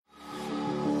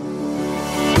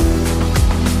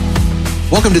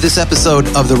Welcome to this episode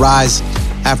of The Rise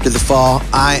After the Fall.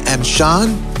 I am Sean,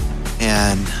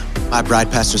 and my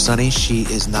bride, Pastor Sunny, she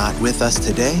is not with us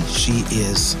today. She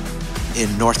is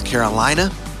in North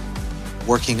Carolina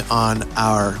working on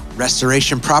our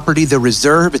restoration property, The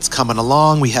Reserve. It's coming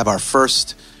along. We have our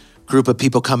first group of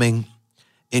people coming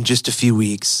in just a few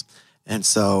weeks, and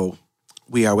so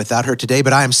we are without her today,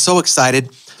 but I am so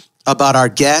excited about our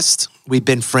guest. We've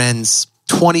been friends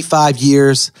 25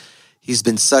 years. He's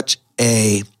been such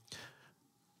a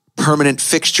permanent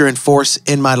fixture and force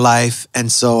in my life.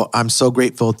 And so I'm so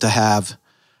grateful to have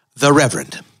the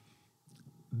Reverend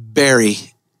Barry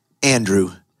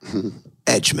Andrew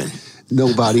Edgemon.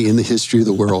 Nobody in the history of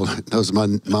the world knows my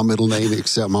middle name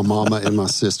except my mama and my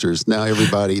sisters. Now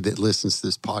everybody that listens to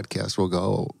this podcast will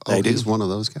go, oh, he's one of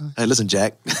those guys? Hey, listen,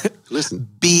 Jack. Listen.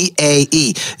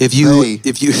 B-A-E. If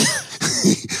you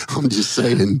I'm just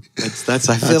saying. That's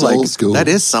I feel like old school. That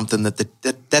is something that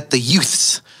the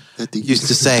youths used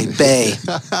to say, Bay.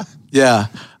 Yeah.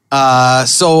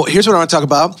 So here's what I want to talk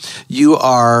about. You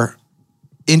are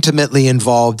intimately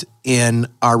involved in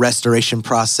our restoration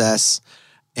process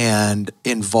and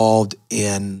involved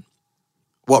in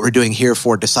what we're doing here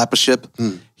for discipleship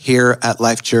here at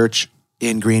Life Church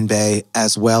in Green Bay,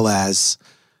 as well as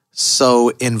so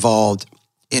involved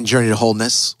in Journey to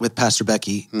Wholeness with Pastor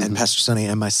Becky and Pastor Sunny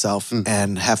and myself,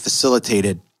 and have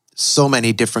facilitated so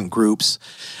many different groups.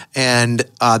 And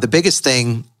the biggest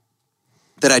thing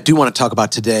that I do want to talk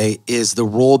about today is the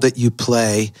role that you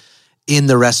play in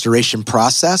the restoration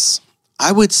process.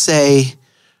 I would say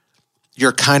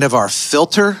you're kind of our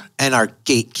filter and our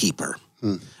gatekeeper.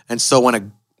 And so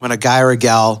when a guy or a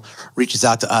gal reaches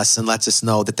out to us and lets us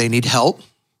know that they need help,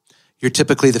 you're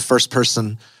typically the first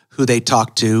person who they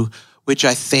talk to, which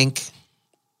I think,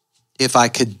 if I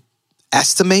could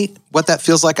estimate what that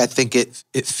feels like, I think it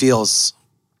feels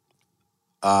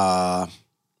like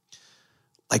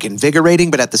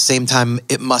invigorating, but at the same time,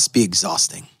 it must be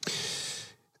exhausting.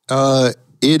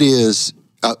 It is.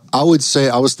 I would say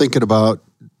I was thinking about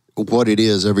what it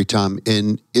is every time,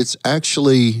 and it's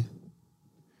actually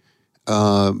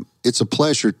it's a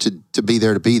pleasure to be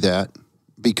there to be that,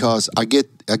 because I get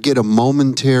a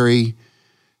momentary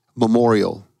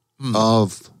memorial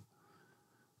of,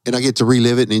 and I get to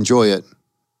relive it and enjoy it.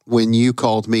 When you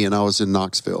called me and I was in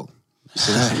Knoxville, you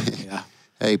said,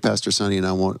 hey, Pastor Sunny and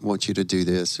I want you to do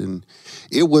this. And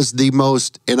it was the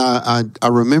most, and I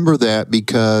remember that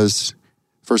because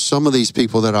for some of these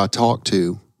people that I talked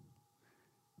to,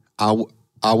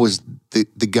 I was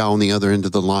the guy on the other end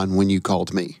of the line when you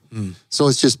called me. So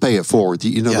it's just pay it forward.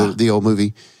 You know, the old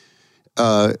movie.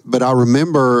 But I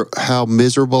remember how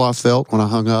miserable I felt when I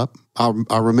hung up.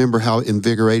 I remember how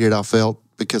invigorated I felt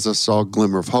because I saw a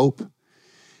glimmer of hope.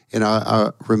 And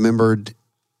I remembered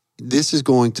this is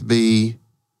going to be,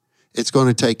 it's going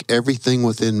to take everything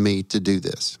within me to do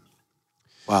this.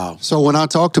 Wow. So when I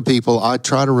talk to people, I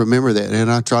try to remember that,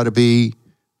 and I try to be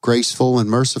graceful and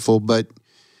merciful. But,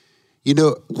 you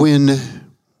know, when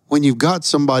you've got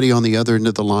somebody on the other end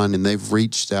of the line and they've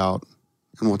reached out,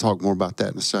 and we'll talk more about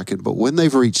that in a second, but when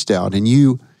they've reached out and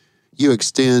you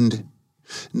extend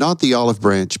not the olive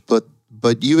branch, but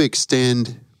you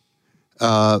extend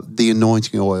the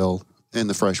anointing oil and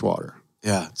the fresh water.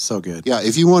 Yeah, so good. Yeah,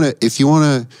 if you want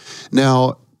to,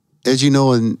 now, as you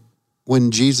know,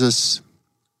 when Jesus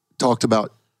talked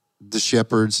about the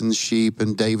shepherds and the sheep,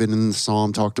 and David in the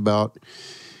Psalm talked about,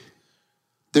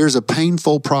 there's a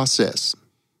painful process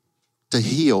to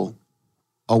heal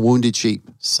a wounded sheep.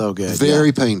 So good.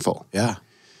 Very painful. Yeah.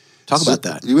 Talk about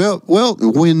that. Well,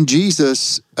 when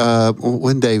Jesus,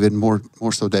 when David, more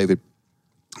so David,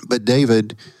 but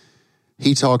David,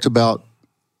 he talked about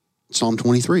Psalm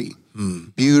 23.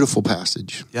 Beautiful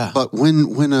passage. Yeah. But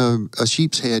when a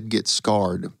sheep's head gets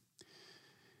scarred,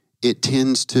 it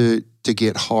tends to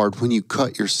get hard when you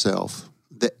cut yourself.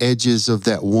 The edges of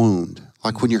that wound,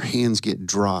 like when your hands get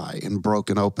dry and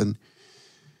broken open,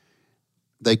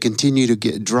 they continue to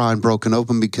get dry and broken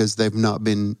open because they've not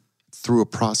been through a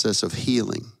process of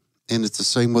healing. And it's the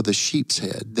same with a sheep's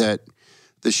head, that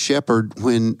the shepherd,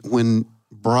 when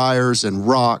briars and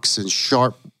rocks and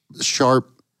sharp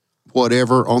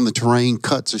whatever on the terrain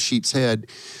cuts a sheep's head,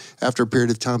 after a period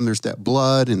of time, there's that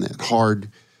blood and that hard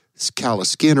callous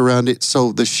skin around it.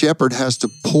 So the shepherd has to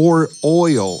pour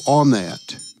oil on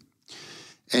that,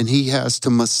 and he has to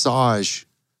massage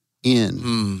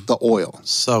in the oil.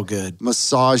 So good.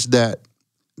 Massage that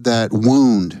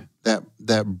wound,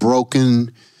 that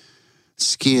broken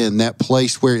skin, that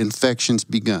place where infections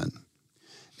begun.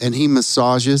 And he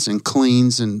massages and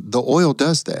cleans, and the oil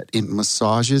does that. It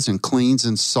massages and cleans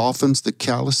and softens the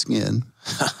callous skin.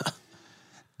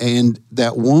 And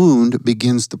that wound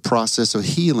begins the process of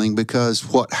healing, because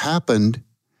what happened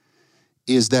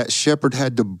is that shepherd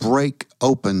had to break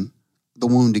open the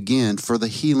wound again for the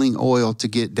healing oil to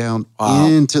get down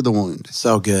into the wound.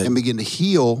 So good. And begin to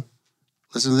heal,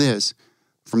 listen to this,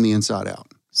 from the inside out.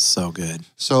 So good.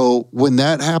 So when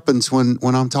that happens, when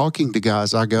I'm talking to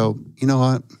guys, I go, you know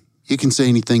what? You can say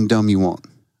anything dumb you want.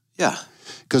 Yeah.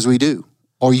 Because we do.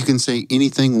 Or you can say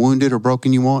anything wounded or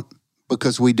broken you want,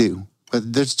 because we do.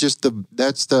 But that's just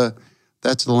that's the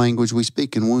language we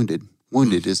speak in wounded.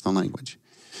 Wounded is the language.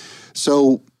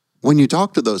 So when you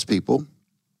talk to those people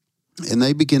and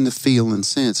they begin to feel and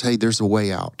sense, hey, there's a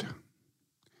way out.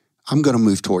 I'm going to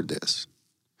move toward this.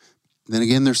 Then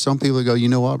again, there's some people that go, you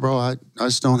know what, bro, I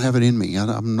just don't have it in me.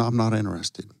 I'm not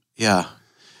interested. Yeah.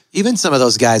 Even some of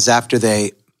those guys, after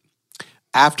they've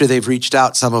reached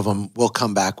out, some of them will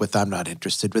come back with, I'm not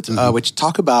interested. With which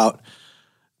talk about,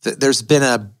 there's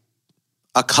been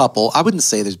a couple, I wouldn't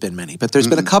say there's been many, but there's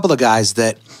been a couple of guys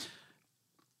that,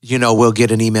 you know, we'll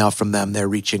get an email from them. They're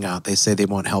reaching out. They say they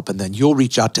want help. And then you'll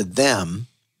reach out to them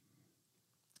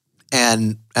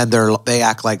and they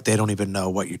act like they don't even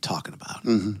know what you're talking about.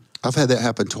 Mm-hmm. I've had that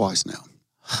happen twice now.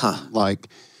 Like,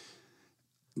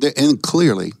 and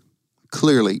clearly,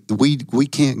 we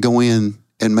can't go in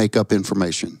and make up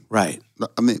information. Right.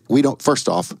 I mean, first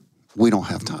off, we don't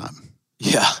have time.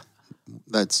 Yeah.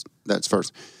 That's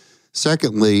first.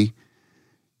 Secondly,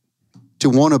 to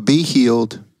want to be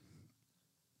healed,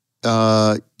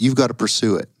 you've got to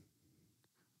pursue it.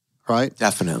 Right?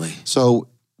 Definitely. So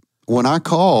when I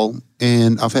call,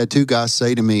 and I've had two guys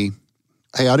say to me,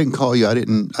 hey, I didn't call you. I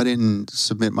didn't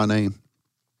submit my name.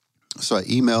 So I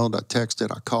emailed, I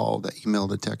texted, I called, I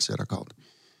emailed, I texted, I called.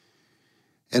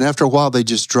 And after a while, they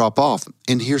just drop off.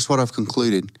 And here's what I've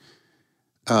concluded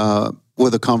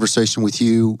with a conversation with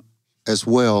you as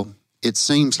well. It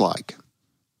seems like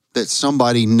that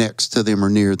somebody next to them or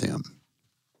near them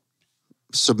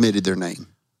submitted their name.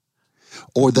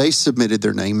 Or they submitted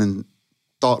their name and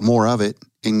thought more of it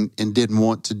and didn't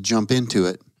want to jump into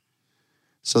it.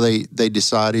 So they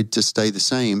decided to stay the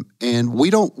same. And we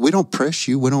don't press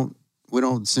you. We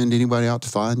don't send anybody out to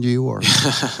find you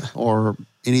or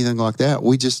anything like that.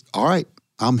 We just, all right,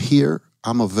 I'm here.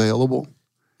 I'm available.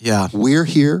 Yeah. We're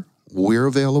here. We're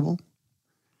available.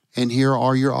 And here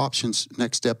are your options,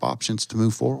 next step options to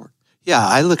move forward. Yeah,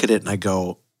 I look at it and I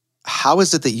go, how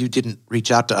is it that you didn't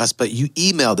reach out to us, but you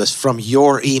emailed us from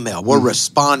your email? We're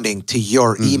responding to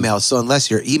your email. So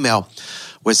unless your email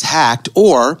was hacked,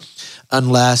 or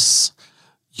unless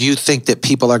you think that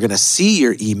people are going to see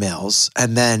your emails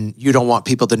and then you don't want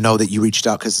people to know that you reached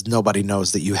out because nobody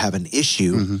knows that you have an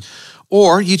issue,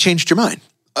 or you changed your mind,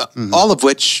 all of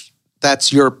which,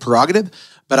 that's your prerogative.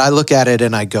 But I look at it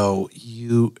and I go,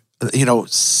 you know,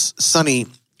 Sonny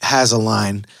has a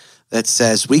line that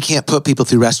says, we can't put people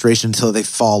through restoration until they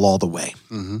fall all the way.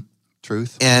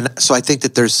 Truth. And so I think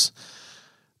that there's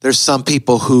some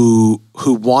people who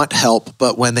want help,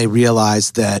 but when they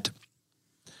realize that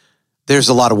there's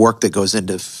a lot of work that goes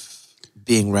into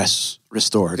being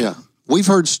restored. Yeah. We've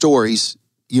heard stories,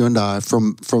 you and I,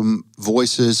 from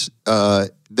voices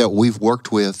that we've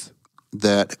worked with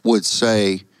that would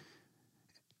say,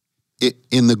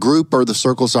 in the group or the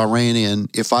circles I ran in,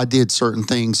 if I did certain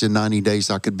things in 90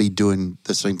 days, I could be doing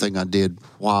the same thing I did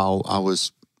while I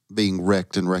was being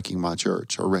wrecked and wrecking my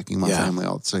church or wrecking my family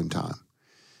all at the same time.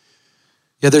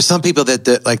 Yeah, there's some people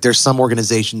that like, there's some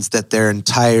organizations that their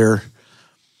entire,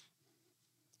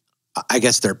 I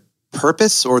guess their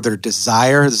purpose or their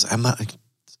desires, I'm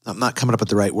not coming up with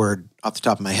the right word off the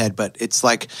top of my head, but it's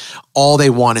like all they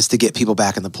want is to get people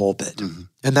back in the pulpit.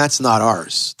 And that's not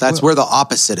ours. We're the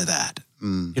opposite of that.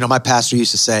 You know, my pastor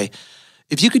used to say,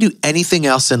 if you could do anything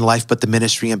else in life but the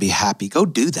ministry and be happy, go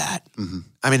do that.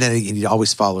 I mean, and he'd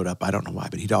always followed up. I don't know why,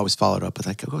 but he'd always followed up with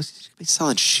like, oh, he's be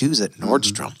selling shoes at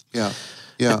Nordstrom. Yeah.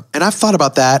 And I've thought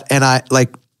about that. And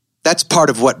that's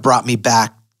part of what brought me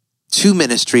back to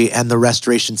ministry and the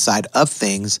restoration side of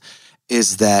things,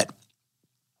 is that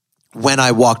when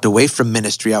I walked away from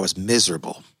ministry, I was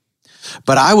miserable.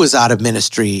 But I was out of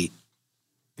ministry,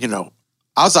 you know,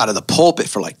 I was out of the pulpit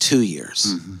for like 2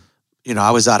 years. You know,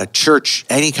 I was out of church,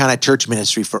 any kind of church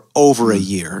ministry for over a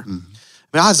year. I mean,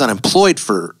 I was unemployed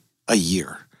for a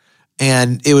year.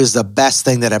 And it was the best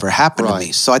thing that ever happened to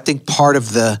me. So I think part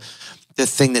of the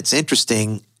thing that's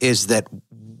interesting is that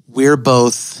we were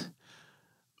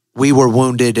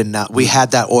wounded and we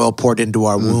had that oil poured into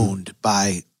our wound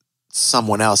by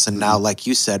someone else. And now, like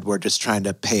you said, we're just trying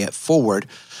to pay it forward.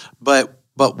 But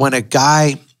when a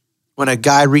guy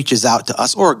reaches out to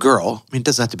us, or a girl, I mean, it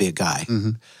doesn't have to be a guy,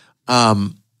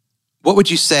 What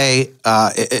would you say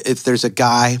if there's a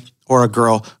guy or a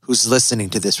girl who's listening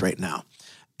to this right now,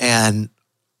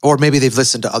 or maybe they've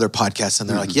listened to other podcasts and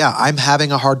they're like, yeah, I'm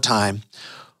having a hard time.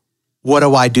 What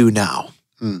do I do now?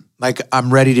 Like,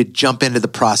 I'm ready to jump into the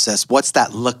process. What's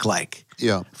that look like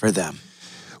for them?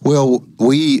 Well,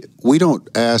 we don't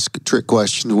ask trick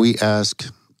questions. We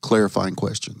ask clarifying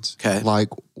questions. Okay. Like,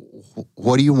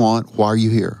 what do you want? Why are you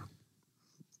here?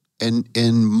 And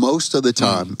most of the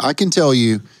time, I can tell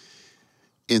you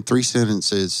in 3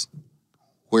 sentences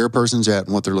where a person's at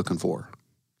and what they're looking for.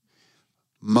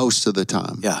 Most of the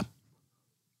time. Yeah.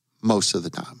 Most of the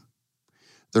time.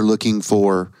 They're looking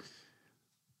for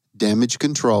damage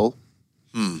control,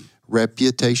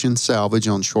 reputation salvage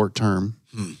on short term,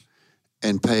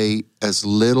 and pay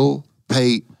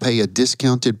a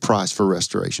discounted price for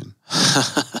restoration.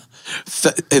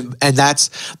 And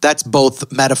that's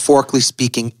both metaphorically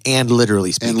speaking and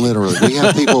literally speaking. And literally. We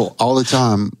have people all the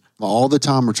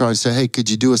time we're trying to say, hey,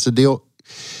 could you do us a deal?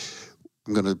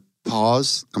 I'm going to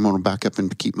pause. I'm going to back up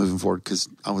and keep moving forward because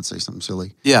I would say something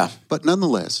silly. Yeah. But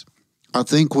nonetheless, I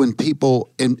think when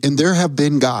people, and there have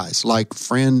been guys like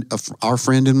our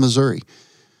friend in Missouri,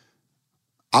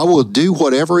 I will do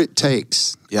whatever it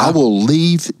takes. Yeah. I will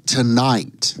leave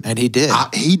tonight. And he did.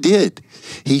 He did.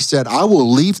 He said, I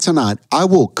will leave tonight. I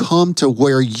will come to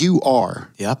where you are.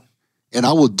 Yep. And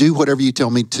I will do whatever you tell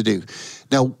me to do.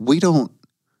 Now, we don't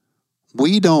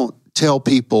tell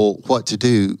people what to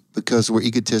do because we're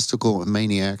egotistical and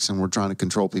maniacs and we're trying to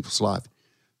control people's life.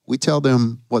 We tell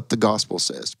them what the gospel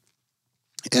says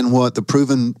and what the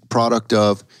proven product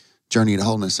of Journey to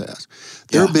Wholeness says.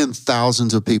 There have been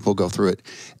thousands of people go through it,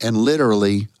 and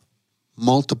literally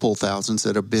multiple thousands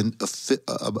that have been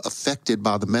affected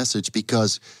by the message,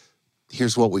 because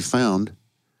here's what we found,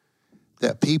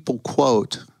 that people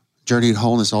quote Journey to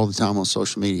Wholeness all the time on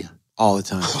social media. All the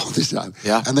time. All the time.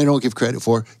 Yeah. And they don't give credit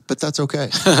for it, but that's okay.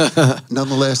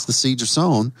 Nonetheless, the seeds are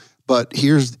sown. But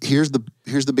here's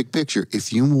the big picture.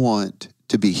 If you want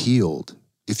to be healed,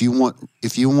 if you want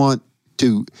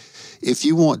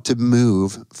to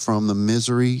move from the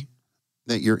misery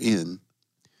that you're in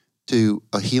to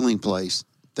a healing place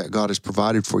that God has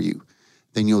provided for you,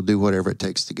 then you'll do whatever it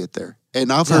takes to get there.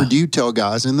 And I've heard you tell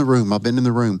guys in the room, I've been in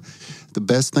the room, the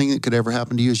best thing that could ever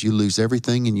happen to you is you lose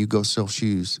everything and you go sell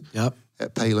shoes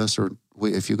at Payless, or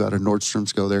if you got a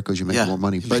Nordstrom's, go there because you make more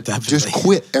money. But just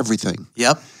quit everything.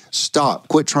 Yep. Stop.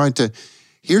 Quit trying to.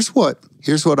 Here's what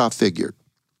I figured.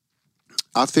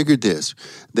 I figured this,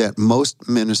 that most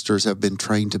ministers have been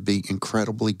trained to be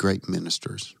incredibly great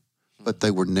ministers, but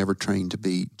they were never trained to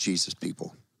be Jesus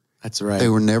people. That's right. They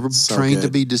were never trained to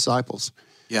be disciples.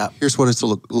 Yeah. Here's what it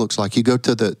looks like. You go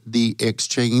to the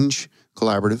Exchange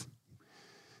Collaborative,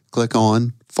 click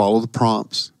on, follow the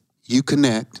prompts, you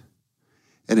connect,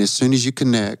 and as soon as you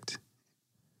connect,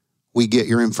 we get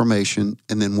your information,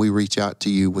 and then we reach out to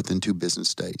you within 2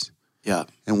 business days. Yeah.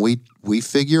 And we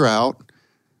figure out,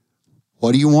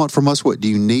 what do you want from us? What do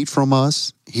you need from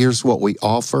us? Here's what we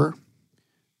offer.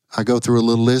 I go through a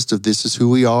little list of this is who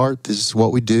we are, this is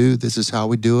what we do, this is how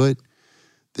we do it,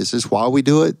 this is why we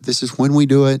do it, this is when we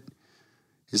do it.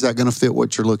 Is that going to fit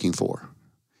what you're looking for?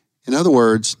 In other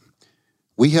words,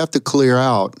 we have to clear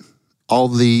out all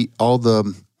the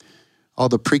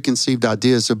preconceived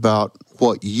ideas about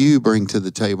what you bring to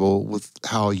the table with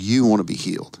how you want to be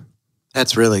healed.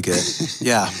 That's really good.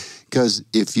 Yeah. Because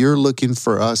if you're looking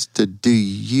for us to do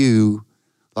you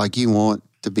like you want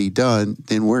to be done,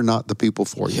 then we're not the people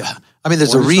for you. Yeah. I mean,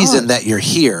 there's a reason that you're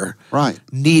here, right,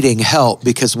 needing help,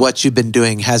 because what you've been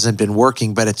doing hasn't been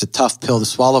working, but it's a tough pill to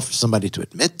swallow for somebody to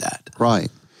admit that. Right.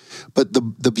 But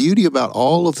the beauty about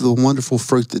all of the wonderful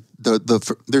fruit,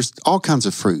 that there's all kinds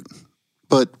of fruit,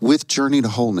 but with Journey to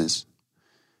Wholeness,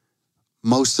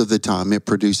 most of the time it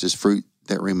produces fruit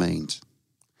that remains.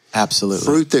 Absolutely.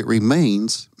 Fruit that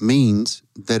remains means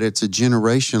that it's a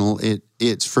generational,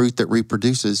 it's fruit that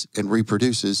reproduces and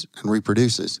reproduces and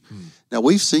reproduces. Now,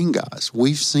 we've seen guys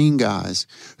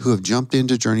who have jumped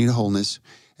into Journey to Wholeness,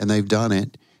 and they've done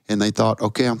it, and they thought,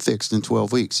 okay, I'm fixed in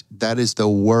 12 weeks. That is the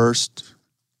worst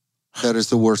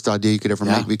idea you could ever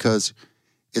make, because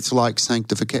it's like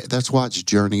sanctification. That's why it's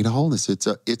Journey to Wholeness.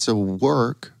 It's a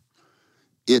work.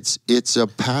 It's a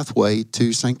pathway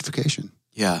to sanctification.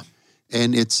 Yeah.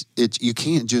 And it's you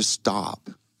can't just stop.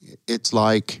 It's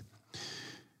like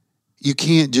you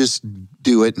can't just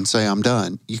do it and say I'm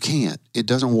done. You can't. It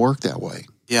doesn't work that way.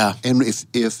 Yeah. And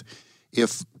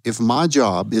if my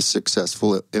job is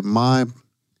successful, if my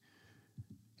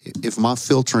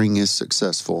filtering is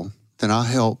successful, then I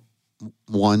help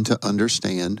one to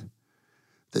understand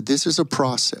that this is a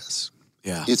process.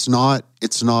 Yeah. It's not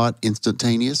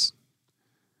instantaneous.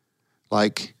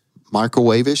 like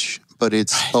microwave-ish, but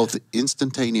it's both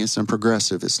instantaneous and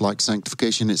progressive. It's like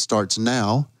sanctification. It starts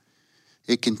now,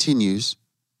 it continues,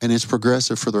 and it's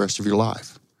progressive for the rest of your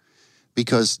life.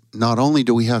 Because not only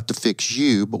do we have to fix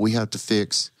you, but we have to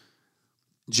fix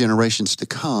generations to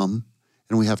come,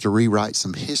 and we have to rewrite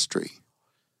some history.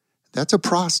 That's a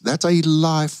process. That's a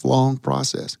lifelong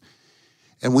process.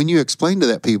 And when you explain to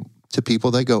that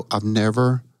people, they go, "I've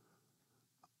never."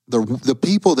 The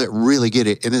people that really get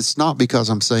it, and it's not because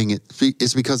I'm saying it,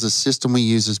 it's because the system we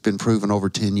use has been proven over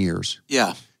 10 years.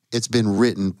 Yeah. It's been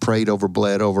written, prayed over,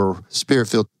 bled over,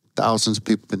 spirit-filled. Thousands of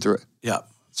people have been through it. Yeah.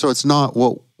 So it's not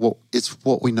it's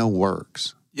what we know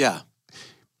works. Yeah.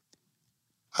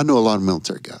 I know a lot of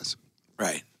military guys.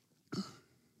 Right.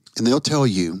 And they'll tell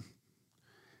you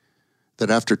that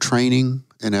after training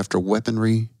and after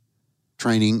weaponry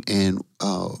training and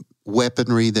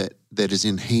weaponry that is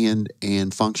in hand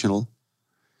and functional,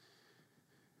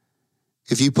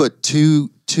 if you put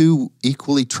two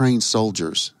equally trained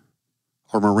soldiers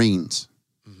or Marines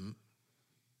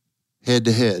head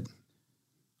to head,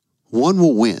 one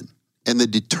will win. And the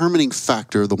determining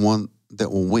factor, the one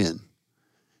that will win,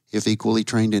 if equally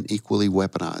trained and equally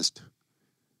weaponized,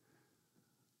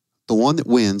 the one that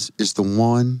wins is the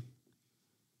one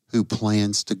who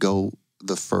plans to go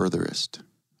the furthest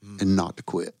and not to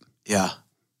quit. Yeah.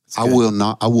 I will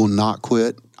not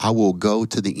quit. I will go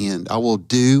to the end. I will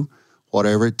do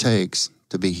whatever it takes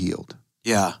to be healed.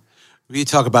 Yeah. You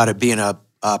talk about it being a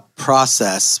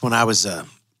process. When I was a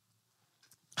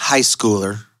high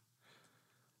schooler,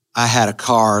 I had a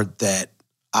car that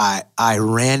I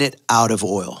ran it out of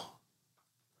oil.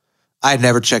 I had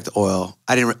never checked the oil.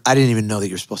 I didn't even know that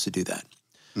you're supposed to do that.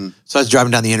 So I was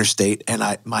driving down the interstate,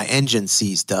 and my engine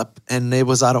seized up, and it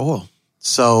was out of oil.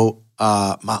 So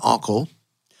my uncle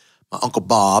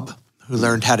Bob, who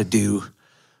learned how to do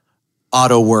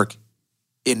auto work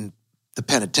in the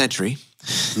penitentiary,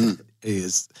 he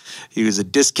was a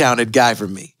discounted guy for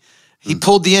me. He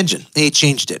pulled the engine, and he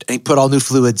changed it, and he put all new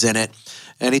fluids in it.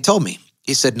 And he told me,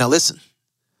 he said, "Now listen,"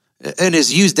 and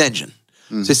his used engine.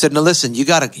 So he said, "Now listen, you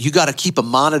gotta keep a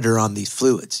monitor on these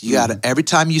fluids. You gotta, every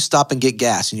time you stop and get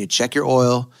gas, you need to check your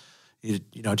oil, you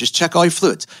just check all your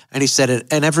fluids." And he said,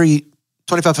 and every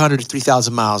 2,500 to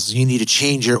 3,000 miles, you need to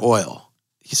change your oil.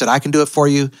 He said, "I can do it for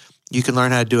you. You can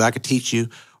learn how to do it. I could teach you,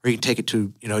 or you can take it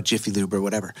to, Jiffy Lube or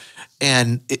whatever."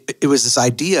 And it was this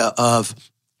idea of,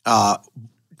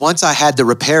 once I had the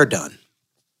repair done,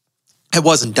 it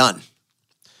wasn't done.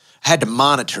 I had to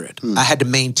monitor it. I had to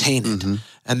maintain it.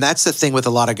 And that's the thing with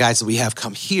a lot of guys that we have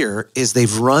come here is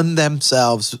they've run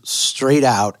themselves straight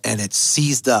out and it's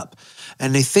seized up.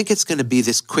 And they think it's going to be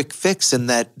this quick fix and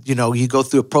that, you go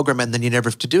through a program and then you never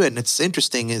have to do it. And it's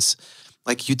interesting is,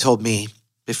 like you told me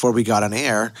before we got on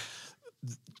air,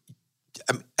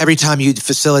 every time you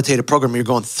facilitate a program, you're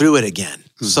going through it again.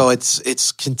 So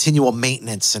it's continual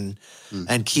maintenance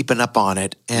and keeping up on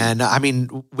it. And I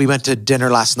mean, we went to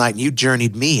dinner last night and you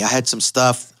journeyed me. I had some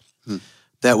stuff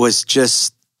that was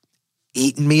just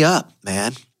eating me up,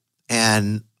 man.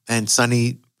 And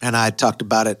Sunny and I talked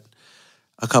about it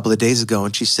a couple of days ago,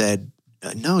 and she said,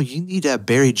 "No, you need to have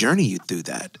Barry journey you through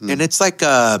that." And it's like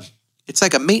a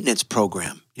maintenance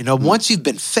program. Once you've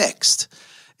been fixed,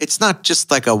 it's not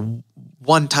just like a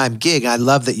one-time gig. I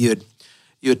love that you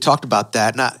had talked about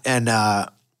that,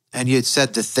 and you had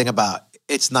said the thing about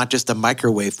it's not just a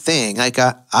microwave thing. Like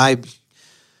I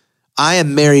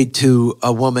am married to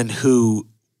a woman who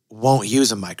won't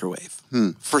use a microwave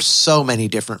for so many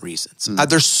different reasons.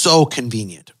 They're so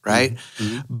convenient, right?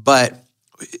 But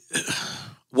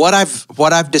what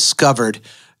I've discovered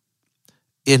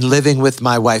in living with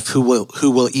my wife, who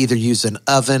will either use an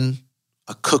oven,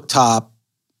 a cooktop,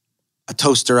 a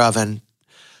toaster oven,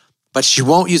 but she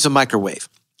won't use a microwave.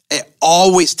 It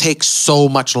always takes so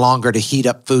much longer to heat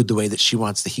up food the way that she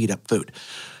wants to heat up food.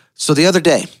 So the other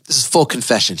day, this is full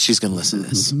confession. She's going to listen to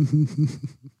this.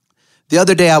 The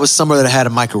other day, I was somewhere that had a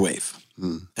microwave,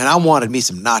 and I wanted me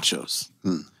some nachos.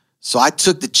 So I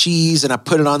took the cheese and I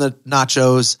put it on the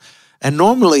nachos, and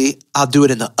normally I'll do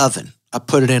it in the oven. I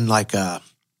put it in like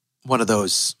one of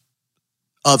those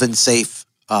oven-safe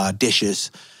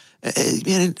dishes.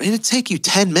 It'd take you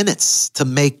 10 minutes to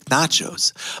make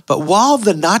nachos. But while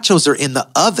the nachos are in the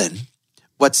oven,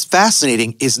 what's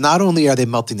fascinating is not only are they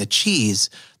melting the cheese,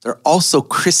 they're also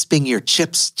crisping your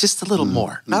chips just a little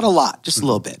more. Not a lot, just a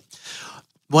little bit.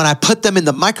 When I put them in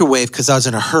the microwave, because I was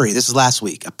in a hurry, this is last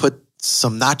week, I put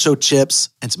some nacho chips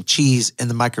and some cheese in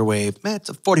the microwave. Man, it's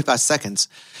 45 seconds.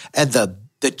 And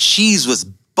the cheese was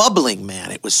bubbling,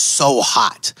 man. It was so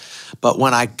hot. But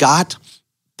when I got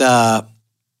the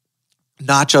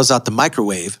nachos out the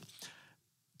microwave,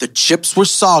 the chips were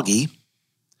soggy,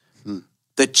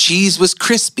 the cheese was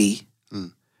crispy,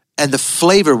 and the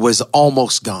flavor was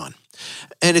almost gone.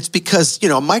 And it's because,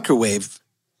 a microwave,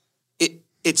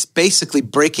 it's basically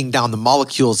breaking down the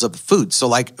molecules of the food.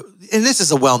 So and this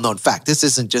is a well-known fact. This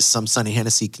isn't just some Sonny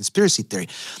Hennessy conspiracy theory.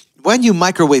 When you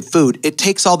microwave food, it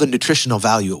takes all the nutritional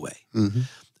value away. Mm-hmm.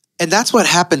 And that's what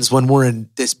happens when we're in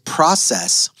this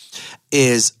process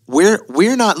is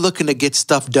we're not looking to get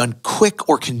stuff done quick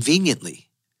or conveniently.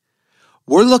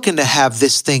 We're looking to have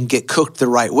this thing get cooked the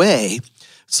right way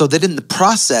so that in the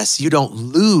process, you don't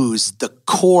lose the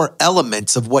core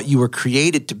elements of what you were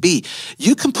created to be.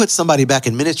 You can put somebody back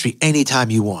in ministry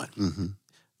anytime you want. Mm-hmm.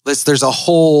 There's a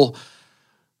whole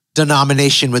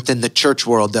denomination within the church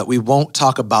world that we won't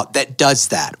talk about that does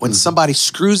that. When somebody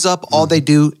screws up, all they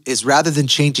do is rather than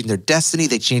changing their destiny,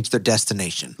 they change their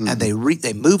destination. And they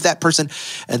move that person,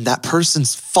 and that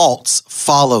person's faults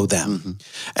follow them.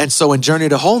 And so in Journey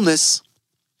to Wholeness,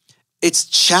 it's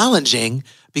challenging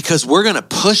because we're going to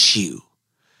push you.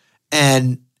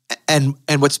 And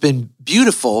what's been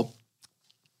beautiful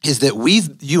is that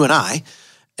you and I,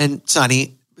 and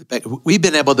Sonny, we've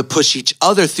been able to push each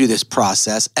other through this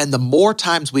process. And the more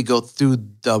times we go through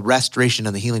the restoration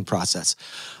and the healing process,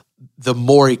 the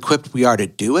more equipped we are to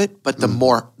do it, but the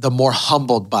more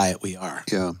humbled by it we are.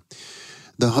 Yeah.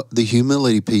 The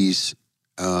humility piece,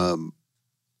 when,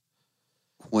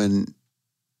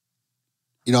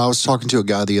 I was talking to a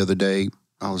guy the other day.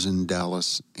 I was in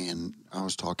Dallas, and I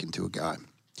was talking to a guy.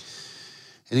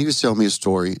 And he was telling me a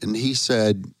story, and he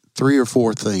said 3 or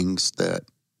 4 things that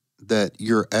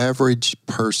your average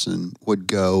person would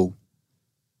go,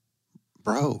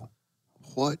 bro,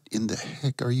 what in the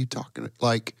heck are you talking about?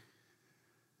 Like,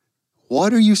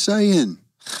 what are you saying?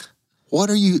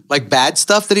 What are you... Like bad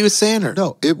stuff that he was saying? Or?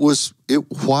 No,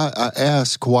 why I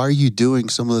asked, why are you doing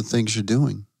some of the things you're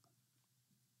doing?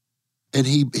 And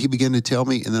he began to tell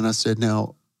me, and then I said,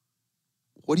 now,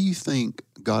 what do you think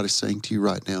God is saying to you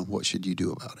right now? What should you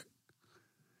do about it?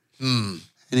 And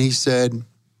he said,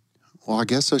 well, I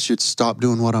guess I should stop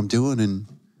doing what I'm doing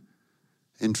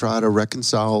and try to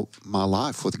reconcile my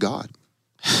life with God.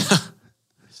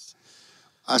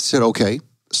 I said, okay,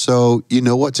 so you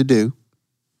know what to do.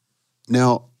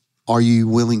 Now, are you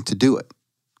willing to do it?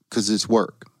 Because it's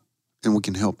work, and we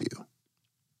can help you.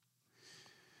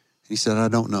 He said, I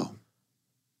don't know.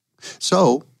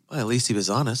 So... Well, at least he was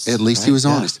honest. At least he was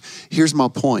honest. Here's my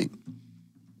point.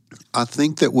 I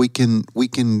think that we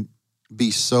can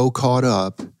be so caught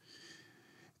up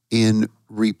in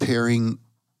repairing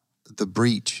the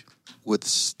breach with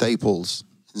staples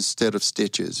instead of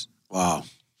stitches. Wow.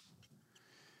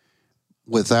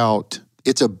 I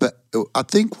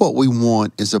think what we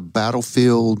want is a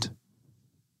battlefield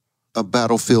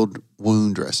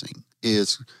wound dressing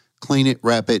is clean it,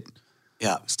 wrap it,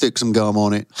 stick some gum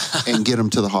on it, and get them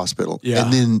to the hospital. Yeah.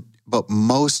 But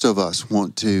most of us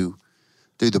want to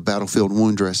do the battlefield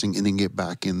wound dressing and then get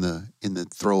back in the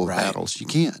throw of battles. You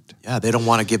can't. Yeah, they don't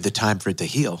want to give the time for it to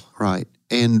heal. Right.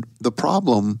 And the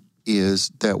problem is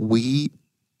that we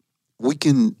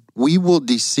will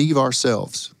deceive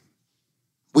ourselves.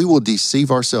 We will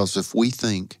deceive ourselves if we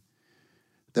think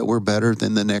that we're better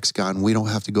than the next guy and we don't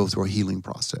have to go through a healing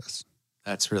process.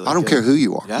 That's really I don't care who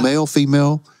you are, male,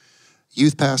 female,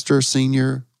 youth pastor,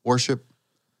 senior, worship,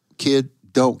 kid,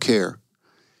 don't care.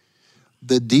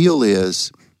 The deal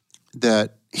is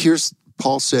that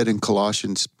Paul said in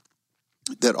Colossians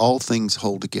that all things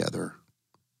hold together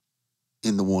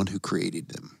in the one who created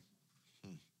them.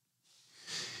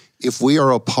 If we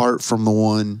are apart from the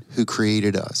one who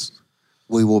created us,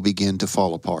 we will begin to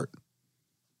fall apart.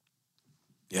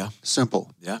 Yeah.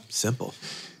 Simple. Yeah, simple.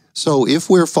 So if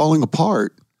we're falling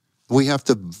apart, we have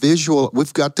to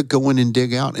we've got to go in and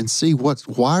dig out and see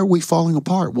why are we falling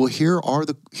apart? Well,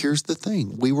 here's the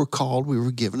thing. We were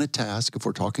given a task, if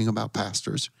we're talking about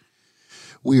pastors.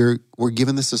 We're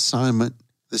given this assignment,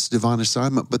 this divine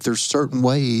assignment, but there's certain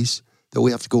ways that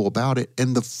we have to go about it.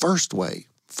 And the first way,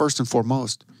 first and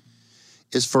foremost,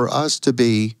 is for us to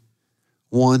be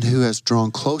one who has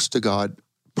drawn close to God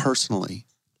personally.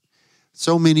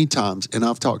 So many times, and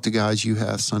I've talked to guys, you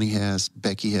have, Sonny has,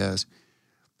 Becky has.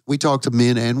 We talk to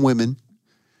men and women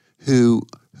who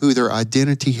their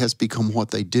identity has become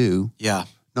what they do,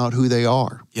 not who they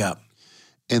are. Yeah.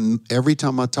 And every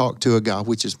time I talk to a guy,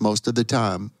 which is most of the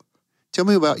time, tell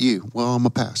me about you. Well, I'm a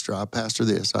pastor. I pastor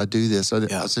this. I do this.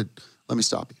 I said, let me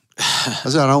stop you. I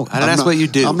said, I didn't ask what you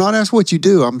do. I'm not asking what you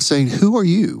do. I'm saying, who are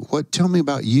you? Tell me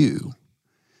about you.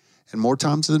 And more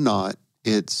times than not,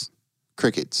 it's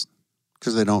crickets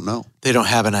because they don't know. They don't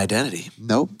have an identity.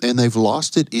 Nope. And they've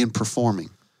lost it in performing.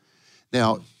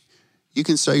 Now, You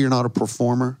can say you're not a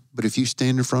performer, but if you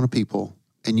stand in front of people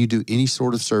and you do any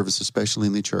sort of service, especially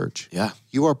in the church,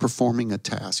 you are performing a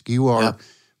task. You are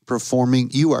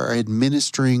you are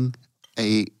administering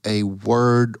a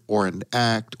word or an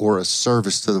act or a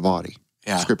service to the body.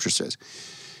 Yeah. Scripture says.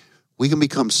 We can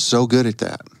become so good at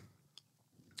that.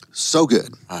 So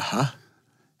good.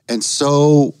 And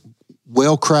so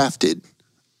well crafted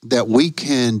that we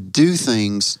can do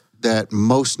things that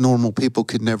most normal people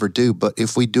could never do. But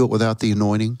if we do it without the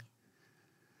anointing,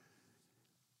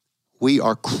 we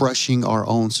are crushing our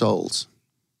own souls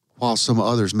while some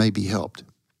others may be helped.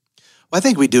 Well, I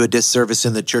think we do a disservice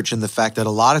in the church in the fact that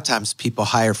a lot of times people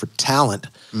hire for talent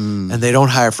and they don't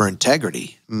hire for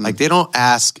integrity. Like they don't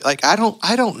ask, like I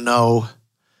don't know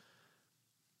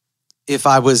if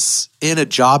I was in a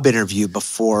job interview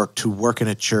before to work in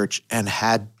a church and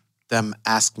had them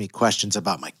ask me questions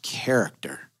about my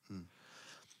character.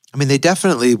 I mean, they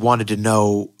definitely wanted to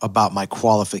know about my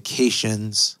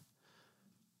qualifications.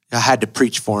 I had to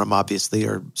preach for them, obviously,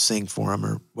 or sing for them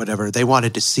or whatever. They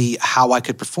wanted to see how I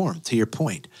could perform, to your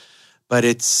point. But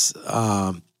it's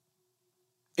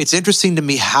interesting to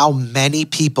me how many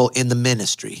people in the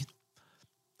ministry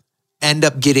end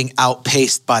up getting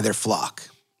outpaced by their flock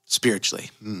spiritually.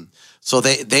 So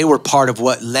they were part of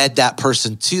what led that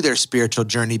person to their spiritual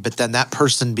journey, but then that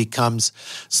person becomes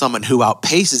someone who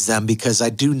outpaces them, because I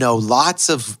do know lots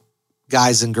of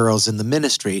guys and girls in the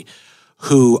ministry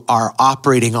who are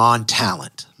operating on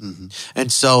talent.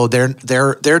 And so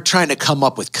they're trying to come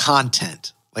up with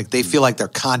content. Like they feel like they're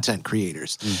content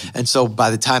creators. And so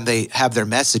by the time they have their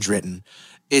message written,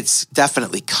 it's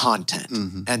definitely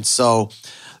content. And so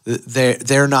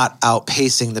they're not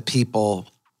outpacing the people.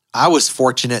 I was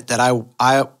fortunate that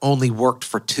I only worked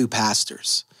for 2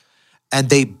 pastors, and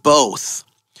they both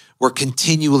were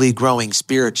continually growing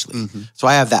spiritually. So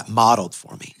I have that modeled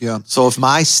for me. So if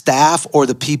my staff or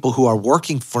the people who are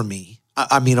working for me,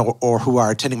 or who are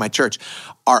attending my church,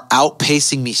 are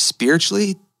outpacing me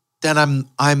spiritually, then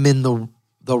I'm in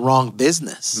the wrong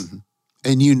business.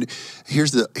 And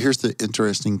here's the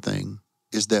interesting thing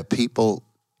is that people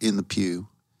in the pew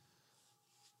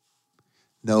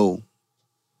know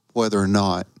whether or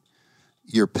not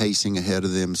you're pacing ahead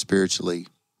of them spiritually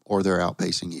or they're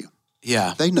outpacing you.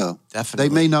 Yeah. They know. Definitely.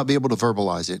 They may not be able to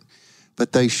verbalize it,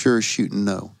 but they sure as shooting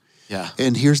know. Yeah.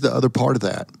 And here's the other part of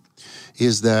that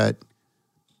is that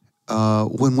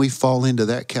when we fall into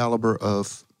that caliber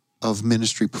of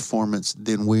ministry performance,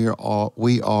 then we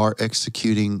are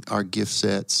executing our gift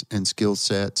sets and skill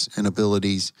sets and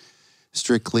abilities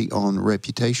strictly on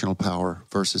reputational power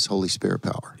versus Holy Spirit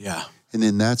power. Yeah. And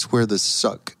then that's where the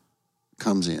suck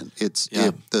comes in. It's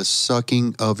the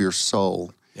sucking of your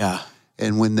soul. Yeah.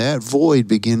 And when that void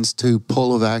begins to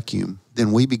pull a vacuum,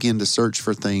 then we begin to search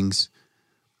for things.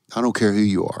 I don't care who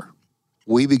you are.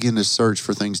 We begin to search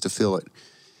for things to fill it.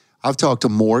 I've talked to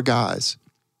more guys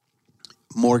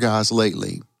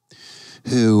lately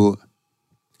who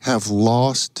have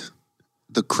lost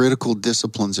the critical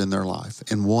disciplines in their life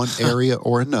in one area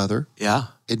or another. Yeah.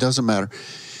 It doesn't matter.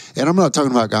 And I'm not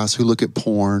talking about guys who look at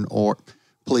porn or,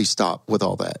 please stop with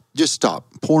all that. Just stop.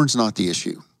 Porn's not the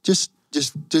issue. Just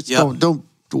don't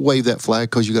wave that flag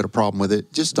because you got a problem with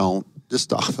it. Just don't. Just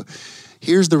stop.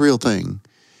 Here's the real thing.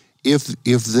 If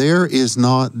there is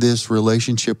not this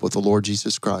relationship with the Lord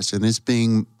Jesus Christ and it's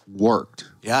being worked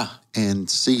and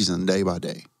seasoned day by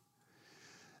day,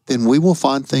 then we will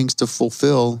find things to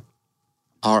fulfill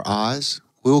our eyes.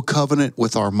 We will covenant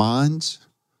with our minds,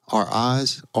 our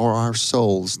eyes, or our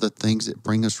souls, the things that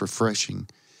bring us refreshing.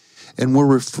 And we're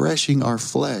refreshing our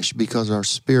flesh because our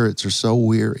spirits are so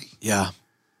weary. Yeah.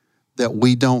 That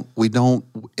we don't,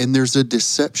 and there's a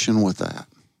deception with that.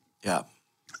 Yeah.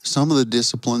 Some of the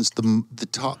disciplines, the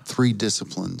top 3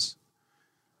 disciplines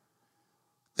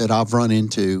that I've run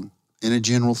into in a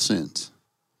general sense: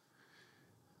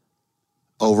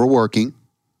 overworking.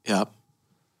 Yep.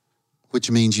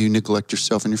 Which means you neglect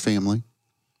yourself and your family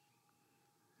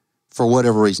for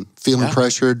whatever reason, feeling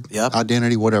pressured,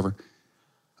 identity, whatever.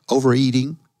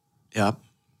 Overeating. Yep.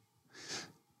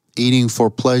 Eating for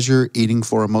pleasure, eating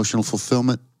for emotional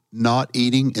fulfillment, not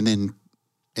eating and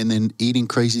then eating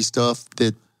crazy stuff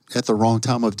that at the wrong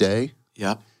time of day.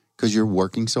 Yeah. Because you're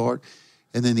working so hard.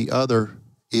 And then the other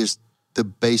is the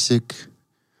basic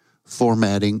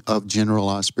formatting of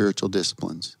generalized spiritual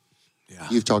disciplines. Yeah.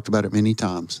 You've talked about it many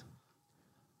times.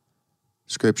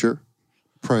 Scripture,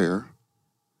 prayer,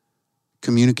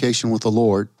 communication with the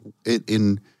Lord.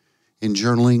 In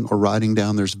journaling or writing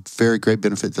down, there's very great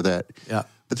benefit to that. Yeah.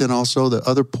 But then also the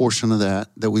other portion of that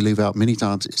we leave out many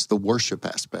times is the worship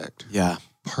aspect. Yeah.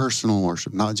 Personal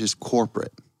worship, not just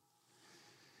corporate.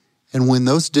 And when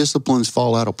those disciplines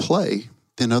fall out of play,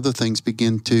 then other things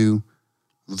begin to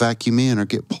vacuum in or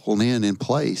get pulled in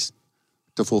place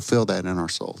to fulfill that in our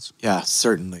souls. Yeah,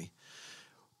 certainly.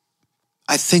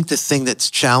 I think the thing that's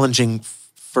challenging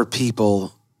for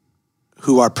people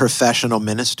who are professional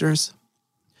ministers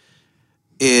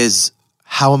is,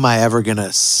 how am I ever going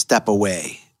to step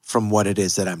away from what it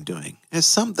is that I'm doing? There's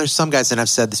some guys, and I've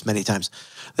said this many times,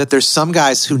 that there's some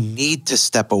guys who need to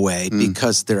step away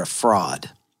because they're a fraud.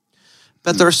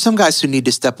 But there are some guys who need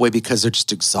to step away because they're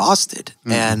just exhausted,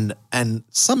 and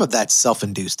some of that's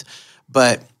self-induced.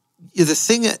 But the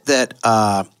thing that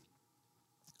I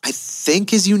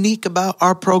think is unique about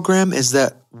our program is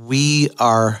that we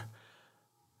are,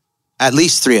 at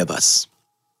least three of us,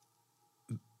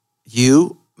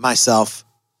 you, myself,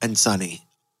 and Sonny,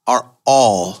 are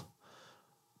all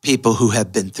people who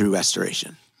have been through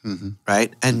restoration,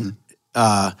 right? And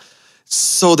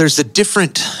so there's a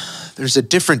different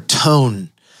tone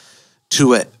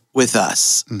to it with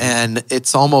us. And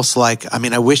it's almost like,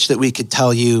 I wish that we could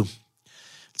tell you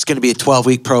it's going to be a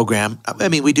 12-week program.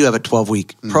 We do have a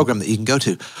 12-week program that you can go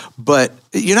to, but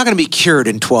you're not going to be cured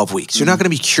in 12 weeks. You're not going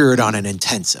to be cured on an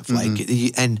intensive.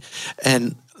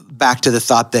 And back to the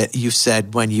thought that you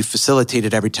said, when you facilitate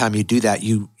it, every time you do that,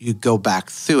 you go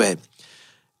back through it.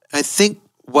 I think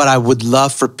what I would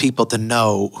love for people to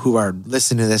know who are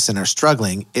listening to this and are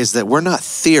struggling is that we're not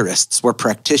theorists, we're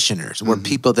practitioners. We're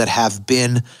people that have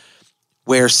been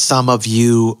where some of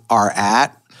you are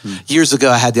at. Years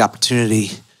ago, I had the opportunity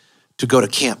to go to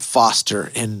Camp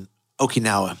Foster in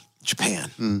Okinawa,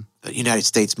 Japan, the United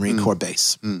States Marine Corps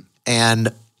base. And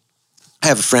I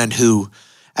have a friend who,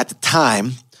 at the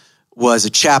time, was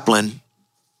a chaplain.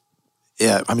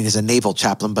 He's a naval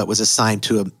chaplain, but was assigned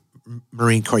to a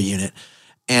Marine Corps unit.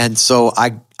 And so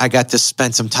I got to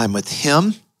spend some time with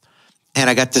him, and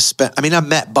I got to spend, I've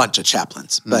met a bunch of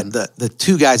chaplains, but the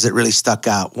two guys that really stuck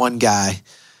out, one guy,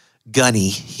 Gunny,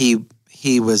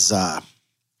 he was,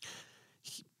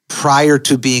 prior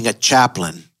to being a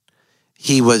chaplain,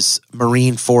 he was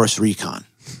Marine Force Recon,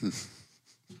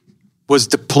 was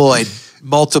deployed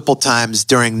multiple times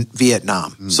during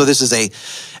Vietnam. So this is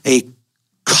a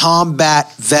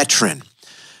combat veteran.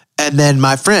 And then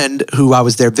my friend, who I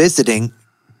was there visiting,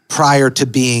 prior to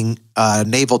being a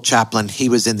naval chaplain, he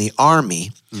was in the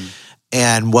Army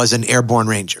and was an airborne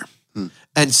ranger.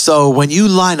 And so when you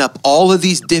line up all of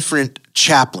these different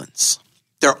chaplains,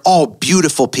 they're all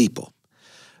beautiful people.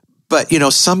 But,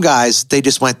 some guys, they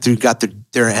just went through, got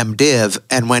their MDiv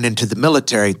and went into the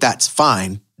military. That's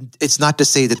fine. It's not to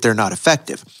say that they're not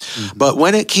effective. But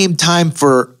when it came time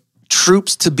for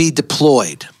troops to be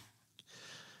deployed,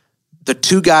 the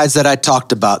two guys that I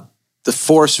talked about, the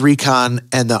Force Recon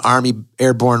and the Army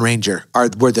Airborne Ranger,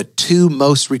 were the two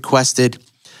most requested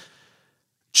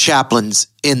chaplains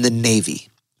in the Navy,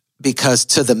 because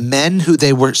to the men who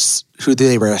they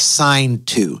were assigned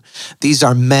to, these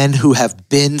are men who have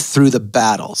been through the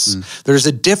battles. There's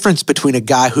a difference between a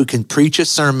guy who can preach a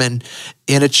sermon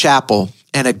in a chapel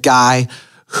and a guy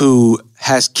who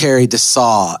has carried the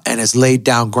saw and has laid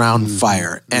down ground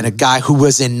fire, and a guy who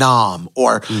was in Nam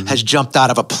or has jumped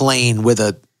out of a plane with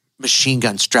a machine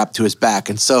gun strapped to his back.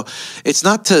 And so it's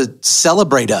not to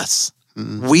celebrate us.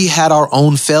 We had our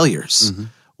own failures.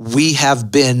 We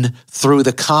have been through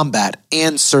the combat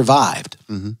and survived.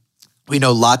 We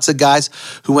know lots of guys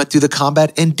who went through the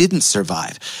combat and didn't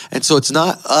survive. And so it's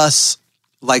not us,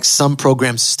 like some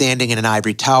programs, standing in an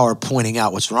ivory tower pointing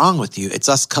out what's wrong with you. It's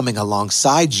us coming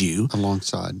alongside you.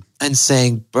 And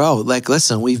saying, bro,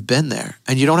 listen, we've been there.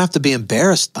 And you don't have to be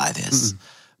embarrassed by this,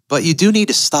 but you do need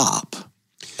to stop.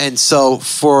 And so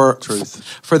for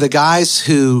the guys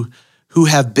who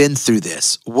have been through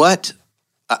this,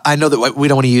 I know that we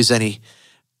don't want to use any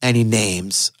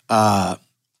names.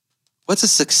 What's a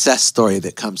success story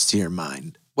that comes to your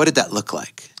mind? What did that look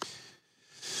like?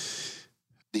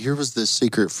 Here was the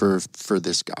secret for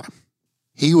this guy.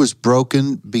 He was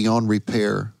broken beyond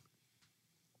repair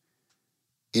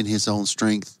in his own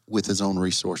strength with his own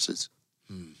resources.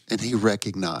 And he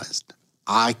recognized,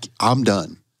 I'm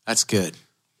done. That's good.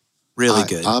 Really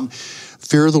good.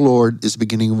 Fear of the Lord is the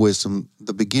beginning of wisdom.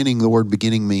 The word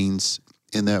beginning means,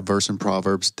 in that verse in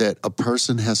Proverbs, that a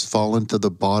person has fallen to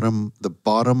the bottom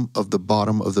of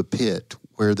the pit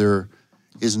where there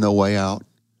is no way out.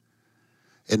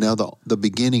 And now the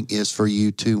beginning is for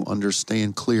you to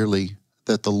understand clearly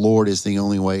that the Lord is the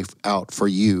only way out for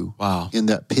you in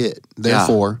that pit.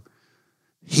 Therefore,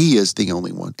 He is the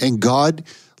only one. And God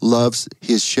loves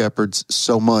His shepherds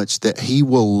so much that He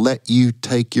will let you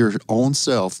take your own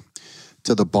self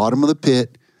to the bottom of the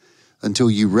pit until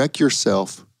you wreck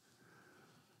yourself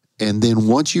And then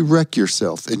once you wreck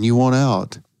yourself and you want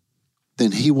out,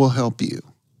 then he will help you.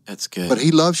 That's good. But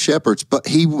he loves shepherds.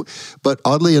 But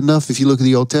oddly enough, if you look at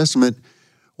the Old Testament,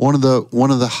 one of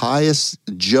the highest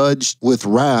judged with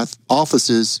wrath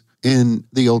offices in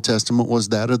the Old Testament was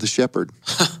that of the shepherd.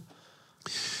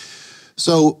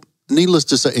 So, needless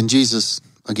to say, and Jesus,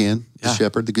 again, the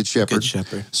shepherd, the good shepherd. Good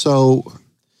shepherd. So,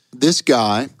 this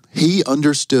guy, he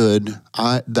understood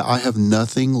that I have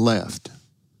nothing left.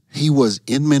 He was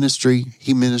in ministry.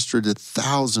 He ministered to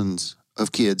thousands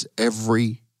of kids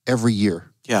every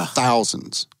year. Yeah.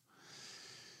 Thousands.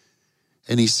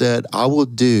 And he said, I will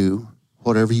do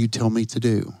whatever you tell me to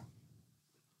do.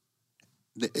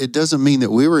 It doesn't mean that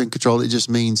we were in control. It just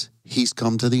means he's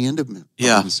come to the end of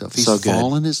himself. He's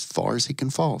fallen as far as he can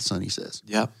fall, Sonny says.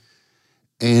 Yep.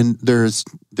 And there's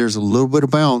a little bit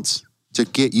of bounce to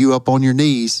get you up on your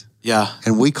knees. Yeah.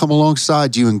 And we come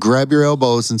alongside you and grab your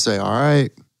elbows and say, all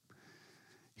right,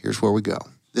 here's where we go.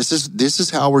 This is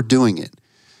how we're doing it.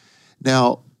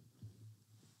 Now,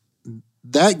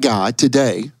 that guy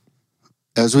today,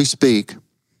 as we speak,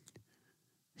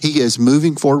 he is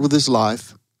moving forward with his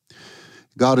life.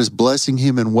 God is blessing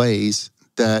him in ways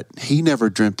that he never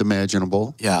dreamt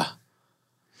imaginable. Yeah.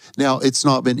 Now, it's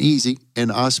not been easy,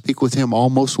 and I speak with him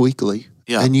almost weekly.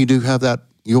 Yeah. And you do have that,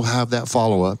 you'll have that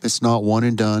follow-up. It's not one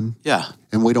and done. Yeah.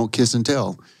 And we don't kiss and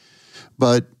tell.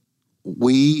 But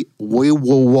we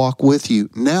will walk with you.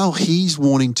 Now he's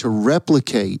wanting to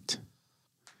replicate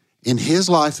in his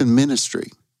life and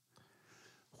ministry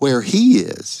where he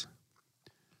is,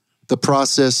 the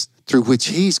process through which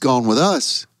he's gone with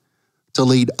us to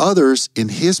lead others in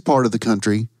his part of the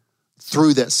country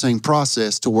through that same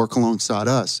process to work alongside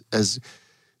us.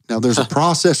 Now there's a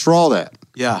process for all that.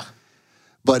 Yeah.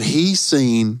 But he's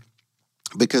seen,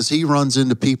 because he runs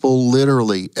into people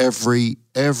literally every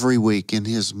week in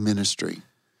his ministry,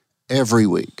 every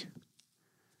week,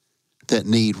 that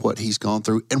need what he's gone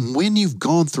through. And when you've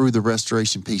gone through the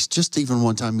restoration piece, just even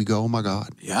one time you go, oh my God.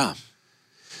 Yeah.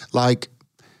 Like,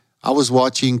 I was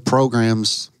watching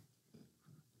programs.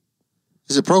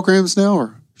 Is it programs now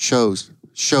or shows?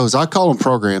 Shows. I call them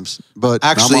programs, but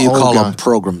actually, you call them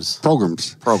programs.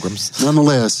 Programs.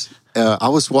 Nonetheless, I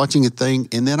was watching a thing,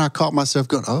 and then I caught myself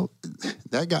going, "Oh,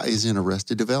 that guy is in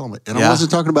Arrested Development." And I wasn't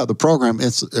talking about the program.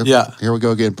 It's here we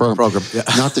go again. Program. Yeah.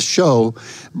 Not the show,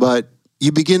 but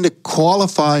you begin to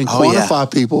qualify and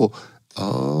quantify people.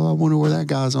 Oh, I wonder where that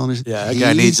guy's on his. Yeah, that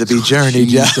guy needs to be journeyed.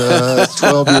 Jesus,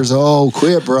 12 years old.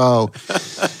 Quit, bro.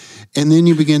 And then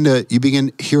you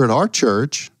begin here at our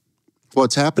church.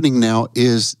 What's happening now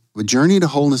is the journey to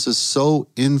wholeness is so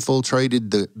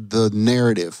infiltrated the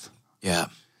narrative. Yeah.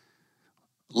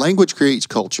 Language creates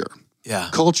culture. Yeah.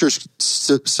 Culture's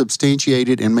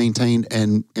substantiated and maintained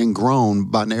and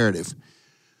grown by narrative.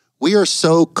 We are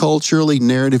so culturally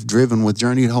narrative driven with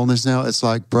Journey to Wholeness now. It's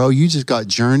like, bro, you just got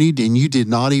journeyed and you did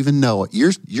not even know it.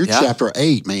 You're chapter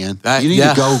 8, man. You need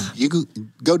to go. You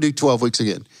go do 12 weeks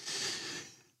again.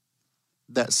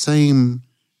 That same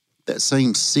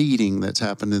seeding that's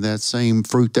happened and that same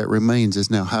fruit that remains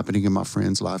is now happening in my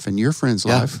friend's life and your friend's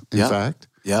life. In fact,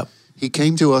 he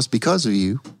came to us because of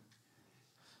you.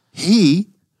 He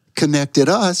connected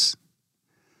us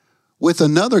with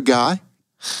another guy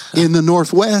in the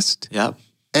Northwest. Yep.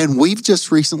 And we've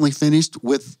just recently finished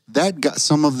with that guy,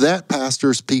 some of that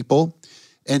pastor's people,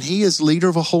 and he is leader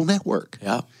of a whole network.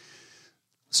 Yeah.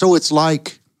 So it's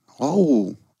like,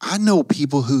 oh, I know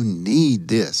people who need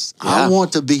this. Yeah. I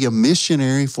want to be a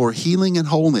missionary for healing and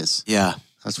wholeness. Yeah.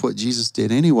 That's what Jesus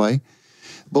did anyway.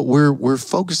 But we're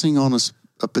focusing on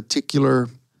a particular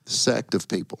sect of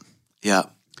people. Yeah.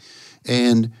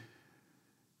 And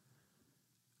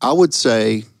I would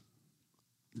say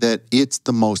that it's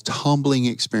the most humbling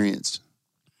experience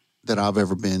that I've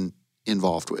ever been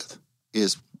involved with,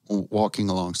 is walking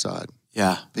alongside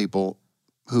people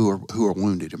who are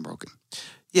wounded and broken.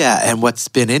 Yeah, and what's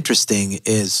been interesting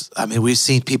is, I mean, we've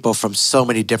seen people from so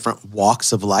many different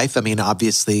walks of life. I mean,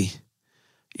 obviously,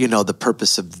 the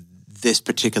purpose of this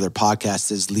particular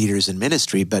podcast is leaders in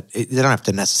ministry, but they don't have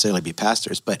to necessarily be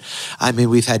pastors. But, I mean,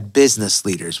 we've had business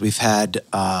leaders. We've had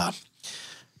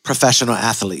professional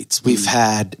athletes. We've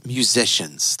had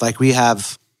musicians. Like, we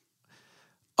have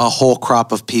a whole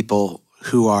crop of people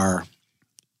who are,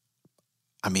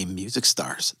 music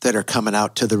stars that are coming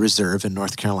out to the Reserve in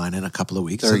North Carolina in a couple of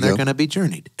weeks, and they're going to be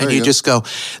journeyed. And you just go,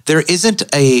 there isn't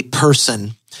a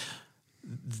person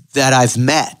that I've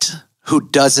met who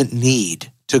doesn't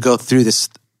need to go through this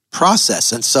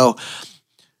process. And so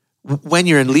when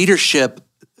you're in leadership,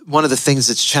 one of the things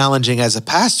that's challenging as a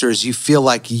pastor is you feel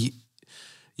like you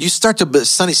start to,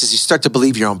 Sonny says, you start to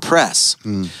believe your own press.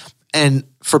 And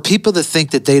for people to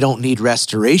think that they don't need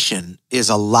restoration is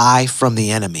a lie from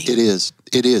the enemy. It is.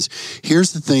 It is.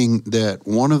 Here's the thing, that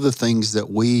one of the things that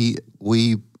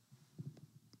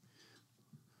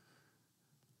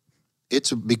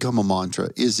it's become a mantra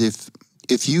is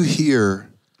if you hear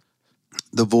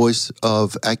the voice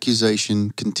of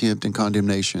accusation, contempt, and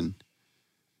condemnation,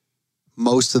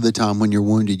 most of the time when you're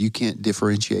wounded, you can't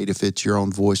differentiate if it's your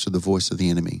own voice or the voice of the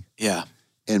enemy. Yeah.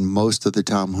 And most of the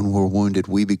time when we're wounded,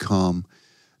 we become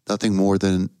nothing more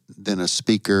than a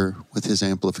speaker with his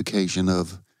amplification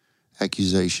of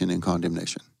accusation and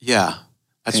condemnation. Yeah,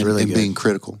 that's really good. And being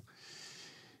critical.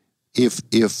 If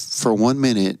for 1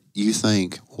 minute you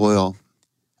think, well,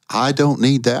 I don't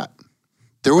need that.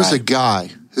 There was a guy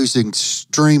who's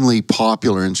extremely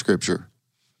popular in Scripture,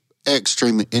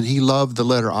 extremely, and he loved the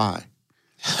letter I.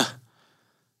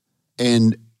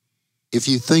 And if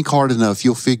you think hard enough,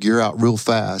 you'll figure out real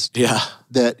fast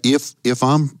that if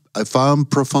I'm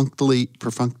perfunctorily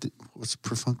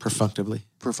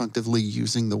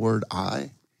using the word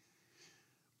I,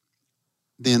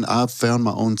 then I've found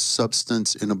my own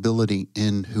substance and ability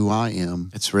in who I am.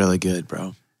 It's really good,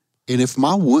 bro. And if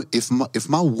my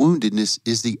woundedness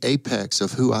is the apex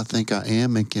of who I think I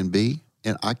am and can be,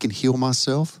 and I can heal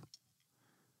myself,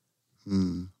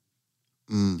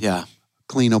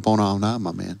 clean up on all night,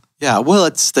 my man. Yeah, well,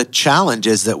 it's the challenge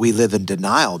is that we live in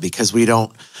denial because we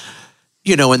don't,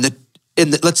 in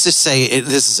the let's just say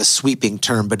this is a sweeping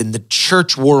term, but in the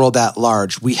church world at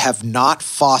large, we have not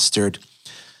fostered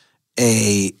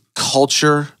a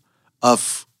culture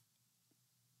of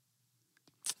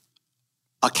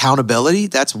accountability.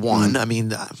 That's one. I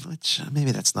mean,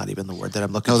 maybe that's not even the word that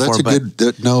I'm looking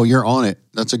for. No, you're on it.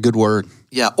 That's a good word.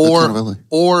 Yeah,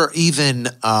 or even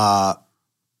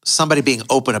somebody being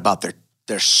open about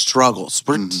their struggles.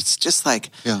 It's just like,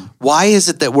 why is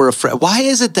it that we're afraid? Why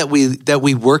is it that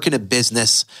we work in a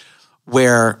business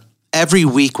where every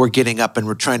week we're getting up and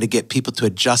we're trying to get people to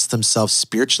adjust themselves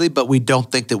spiritually, but we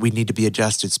don't think that we need to be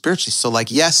adjusted spiritually? So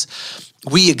like, yes,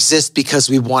 we exist because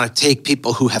we want to take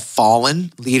people who have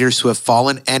fallen, leaders who have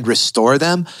fallen, and restore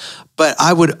them. But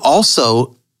I would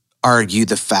also argue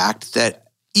the fact that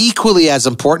equally as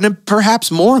important, and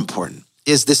perhaps more important,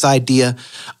 is this idea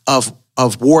of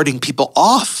warding people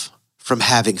off from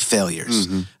having failures.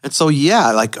 And so,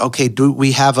 okay, do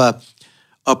we have a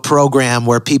program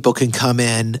where people can come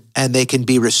in and they can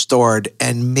be restored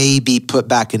and maybe put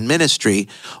back in ministry,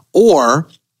 or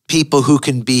people who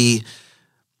can be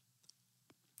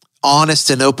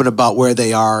honest and open about where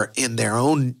they are in their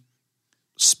own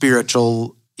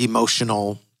spiritual,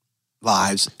 emotional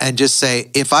lives and just say,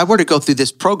 if I were to go through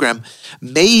this program,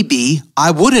 maybe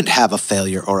I wouldn't have a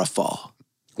failure or a fall.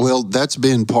 Well, that's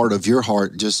been part of your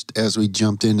heart just as we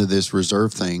jumped into this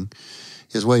reserve thing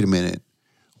is, wait a minute,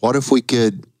 what if we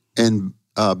could, and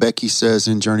Becky says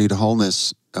in Journey to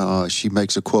Wholeness, she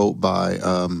makes a quote by,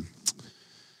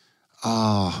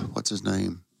 what's his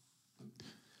name?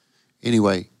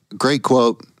 Anyway, great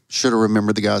quote. Should have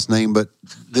remembered the guy's name, but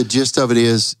the gist of it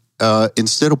is,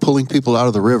 instead of pulling people out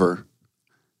of the river,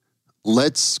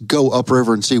 let's go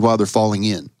upriver and see why they're falling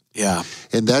in. Yeah.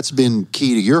 And that's been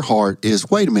key to your heart is,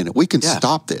 wait a minute, we can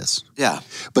stop this. Yeah.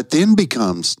 But then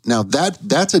becomes, now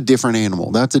that's a different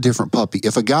animal. That's a different puppy.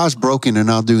 If a guy's broken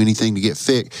and I'll do anything to get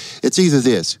fixed, it's either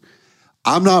this,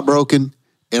 I'm not broken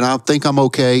and I think I'm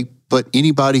okay, but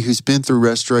anybody who's been through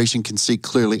restoration can see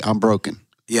clearly I'm broken.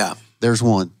 Yeah. There's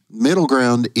one. Middle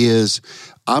ground is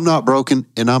I'm not broken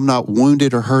and I'm not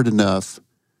wounded or hurt enough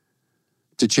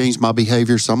to change my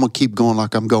behavior, so I'm going to keep going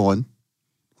like I'm going.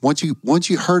 Once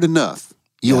you hurt enough,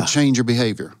 you'll change your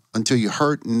behavior until you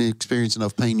hurt and experience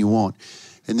enough pain you want.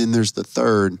 And then there's the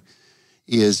third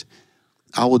is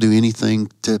I will do anything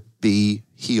to be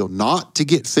healed, not to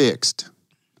get fixed.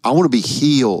 I want to be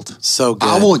healed. So good.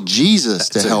 I want Jesus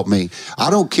to help me.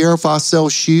 I don't care if I sell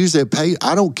shoes that pay.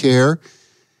 I don't care.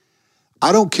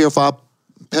 I don't care if I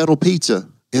peddle pizza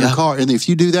in a car. And if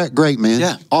you do that, great, man.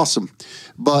 Yeah. Awesome.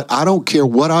 But I don't care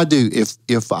what I do.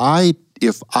 If I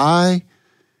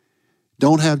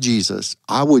don't have Jesus,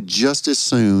 I would just as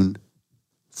soon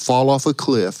fall off a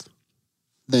cliff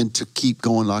than to keep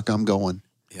going like I'm going.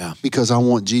 Yeah. Because I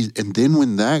want Jesus. And then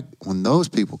when those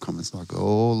people come, it's like,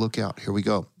 oh, look out, here we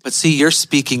go. But see, you're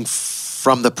speaking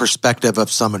from the perspective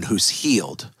of someone who's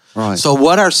healed. Right. So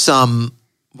what are some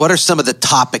of the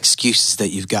top excuses that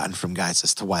you've gotten from guys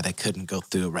as to why they couldn't go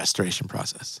through a restoration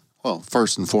process? Well,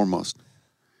 first and foremost,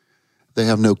 they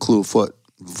have no clue of what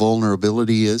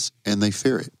vulnerability is, and they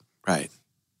fear it. Right.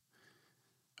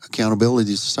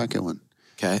 Accountability is the second one.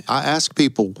 Okay. I ask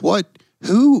people,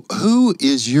 who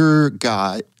is your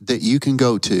guy that you can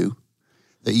go to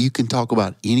that you can talk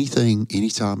about anything,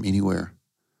 anytime, anywhere.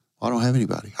 I don't have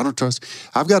anybody. I don't trust.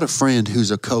 I've got a friend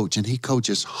who's a coach, and he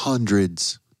coaches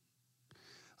hundreds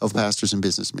of pastors and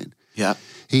businessmen. Yeah.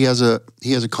 He has a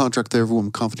contract with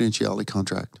everyone, confidentiality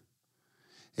contract.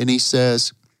 And he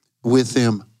says with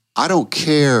them, I don't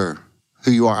care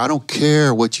who you are. I don't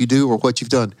care what you do or what you've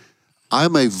done.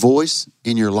 I'm a voice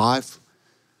in your life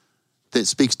that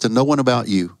speaks to no one about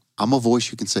you. I'm a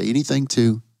voice you can say anything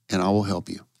to, and I will help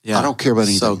you. Yeah. I don't care about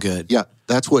anything. So good. Yeah,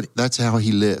 that's how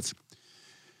he lives.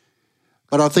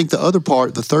 But I think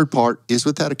the third part is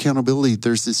with that accountability,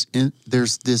 there's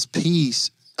this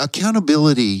piece.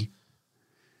 Accountability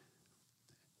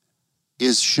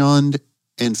is shunned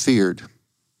and feared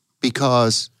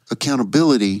because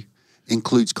accountability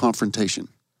includes confrontation.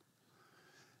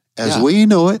 As we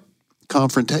know it,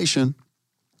 confrontation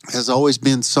has always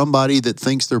been somebody that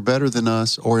thinks they're better than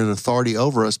us or in authority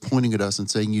over us pointing at us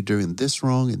and saying, you're doing this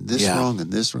wrong and this wrong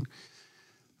and this wrong.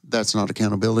 That's not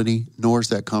accountability, nor is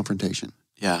that confrontation.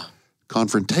 Yeah.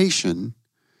 Confrontation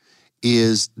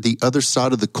is the other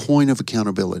side of the coin of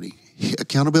accountability.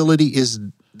 Accountability is,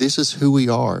 this is who we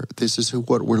are. This is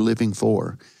what we're living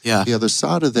for. Yeah. The other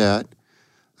side of that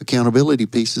accountability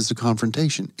piece is the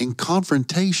confrontation. And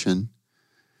confrontation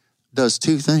does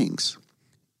two things.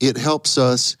 It helps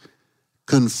us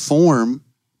conform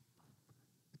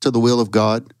to the will of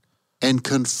God and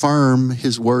confirm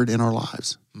his word in our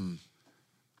lives.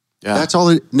 Yeah. That's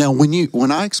all. Now,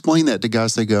 when I explain that to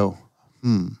guys, they go,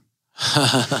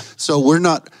 So we're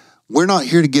not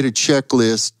here to get a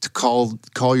checklist to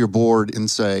call your board and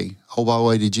say, oh, by the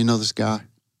way, did you know this guy?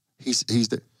 He's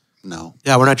the no.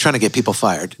 Yeah, we're not trying to get people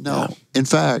fired. No. Yeah. In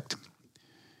fact,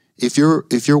 if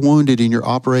you're wounded and you're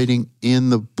operating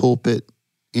in the pulpit,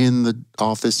 in the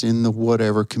office, in the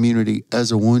whatever community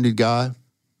as a wounded guy,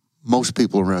 most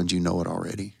people around you know it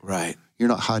already. Right. You're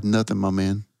not hiding nothing, my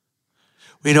man.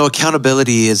 You know,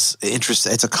 accountability is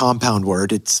interesting. It's a compound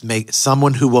word. It's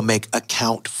someone who will make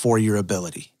account for your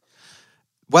ability,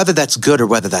 whether that's good or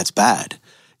whether that's bad.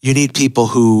 You need people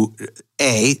who,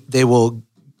 they will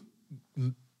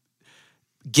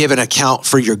give an account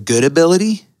for your good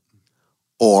ability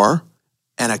or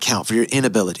an account for your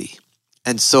inability.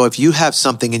 And so if you have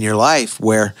something in your life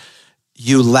where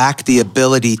you lack the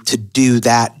ability to do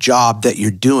that job that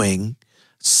you're doing,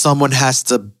 someone has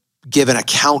to give an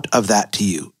account of that to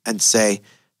you and say,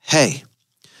 hey,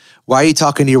 why are you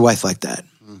talking to your wife like that?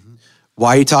 Mm-hmm.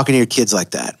 Why are you talking to your kids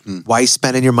like that? Mm-hmm. Why are you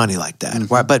spending your money like that?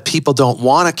 Mm-hmm. But people don't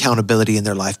want accountability in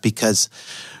their life because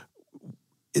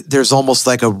there's almost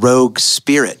like a rogue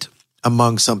spirit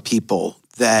among some people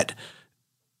that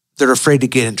they're afraid to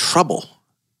get in trouble.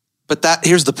 But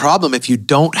here's the problem. If you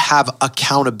don't have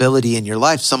accountability in your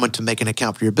life, someone to make an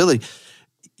account for your ability,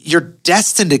 you're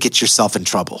destined to get yourself in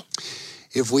trouble.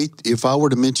 If I were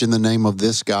to mention the name of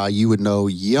this guy, you would know,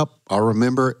 yep, I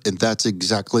remember, and that's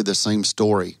exactly the same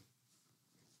story.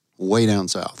 Way down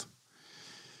south.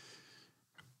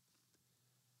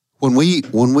 When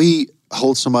we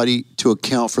hold somebody to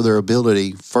account for their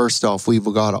ability, first off, we've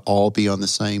got to all be on the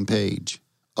same page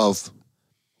of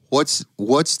what's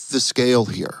the scale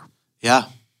here? Yeah.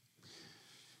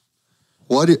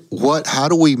 How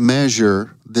do we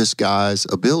measure this guy's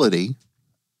ability?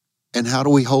 And how do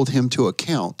we hold him to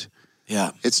account?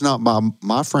 Yeah. It's not by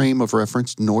my frame of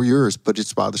reference nor yours, but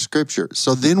it's by the scripture.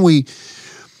 So then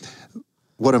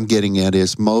what I'm getting at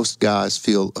is most guys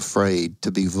feel afraid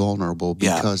to be vulnerable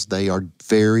because they are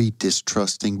very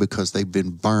distrusting because they've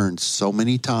been burned so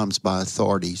many times by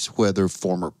authorities, whether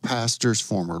former pastors,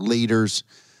 former leaders,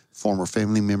 former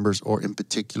family members, or in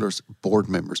particular board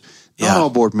members. Not all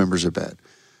board members are bad.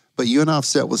 But you and I have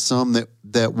sat with some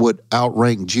that would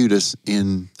outrank Judas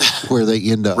in where they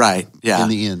end up right. Yeah. in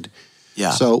the end.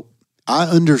 Yeah. So I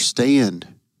understand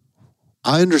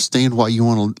why you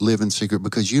want to live in secret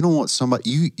because you don't want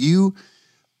somebody,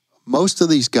 most of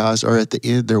these guys are at the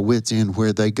end, their wits' end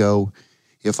where they go,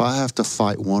 if I have to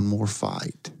fight one more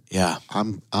fight,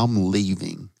 I'm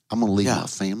leaving. I'm going to leave my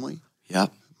family, my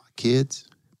kids.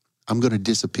 I'm going to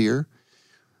disappear.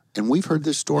 And we've heard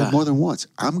this story more than once.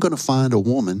 I'm going to find a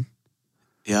woman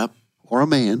or a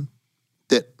man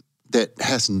that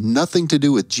has nothing to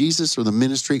do with Jesus or the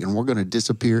ministry, and we're going to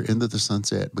disappear into the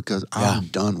sunset because I'm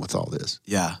done with all this.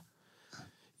 Yeah.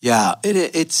 Yeah.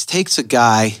 It takes a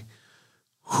guy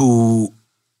who,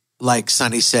 like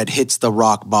Sonny said, hits the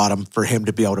rock bottom for him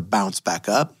to be able to bounce back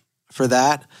up for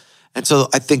that. And so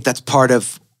I think that's part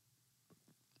of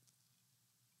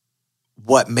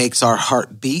what makes our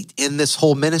heart beat in this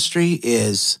whole ministry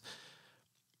is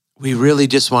we really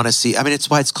just want to see, it's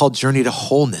why it's called Journey to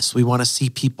Wholeness. We want to see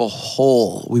people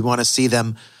whole. We want to see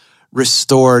them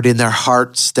restored in their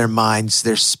hearts, their minds,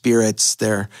 their spirits,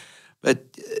 but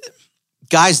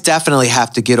guys definitely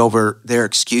have to get over their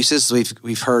excuses.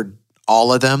 We've heard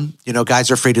all of them.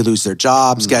 Guys are afraid to lose their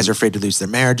jobs. Guys are afraid to lose their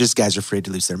marriages. Guys are afraid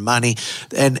to lose their money.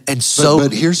 But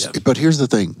here's the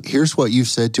thing. Here's what you've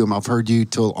said to him. I've heard you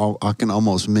till I can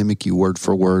almost mimic you word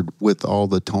for word with all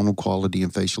the tonal quality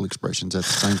and facial expressions at the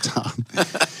same time.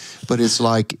 But it's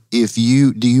like, do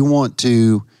you want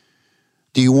to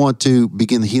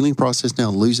begin the healing process now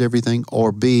and lose everything,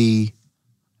 or be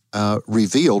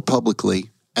revealed publicly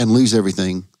and lose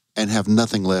everything and have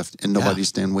nothing left and nobody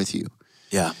stand with you?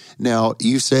 Yeah. Now,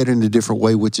 you said it in a different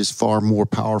way, which is far more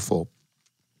powerful.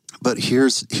 But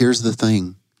here's the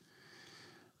thing,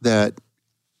 that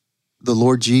the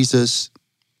Lord Jesus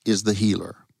is the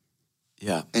healer.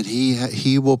 Yeah. And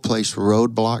he will place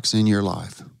roadblocks in your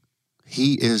life.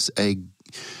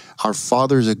 Our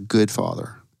Father is a good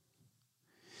Father.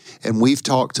 And we've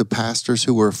talked to pastors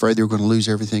who were afraid they were going to lose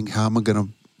everything. How am I going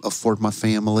to afford my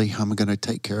family? How am I going to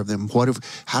take care of them?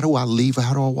 How do I leave?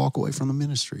 How do I walk away from the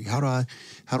ministry? How do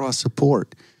I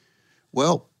support?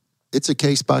 Well, it's a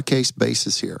case-by-case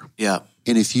basis here. Yeah.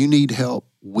 And if you need help,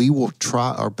 we will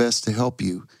try our best to help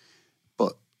you.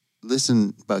 But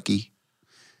listen, Bucky,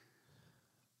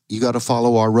 you got to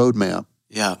follow our roadmap.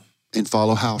 Yeah. And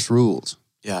follow house rules.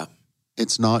 Yeah.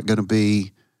 It's not going to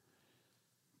be,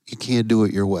 you can't do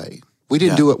it your way. We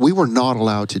didn't do it. We were not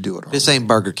allowed to do it. This ain't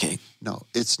Burger King. No,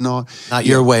 it's not. Not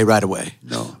your way right away.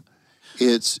 No.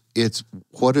 It's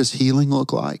what does healing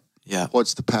look like? Yeah.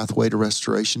 What's the pathway to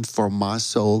restoration for my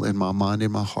soul and my mind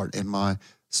and my heart and my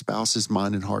spouse's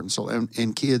mind and heart and soul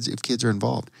and kids, if kids are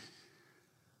involved.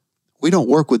 We don't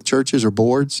work with churches or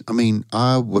boards. I mean,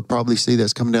 I would probably see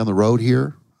that's coming down the road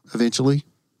here eventually,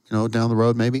 down the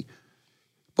road maybe.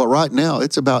 But right now,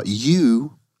 it's about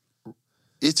you.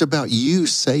 It's about you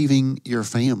saving your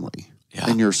family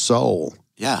and your soul.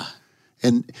 Yeah.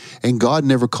 And God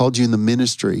never called you in the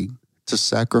ministry to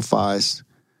sacrifice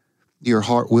your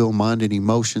heart, will, mind, and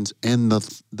emotions and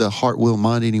the heart, will,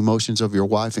 mind, and emotions of your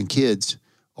wife and kids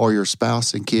or your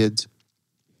spouse and kids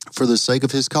for the sake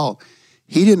of his call.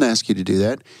 He didn't ask you to do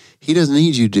that. He doesn't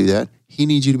need you to do that. He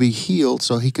needs you to be healed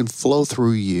so he can flow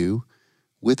through you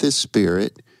with his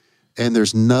spirit. And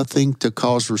there's nothing to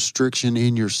cause restriction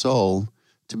in your soul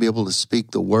to be able to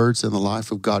speak the words and the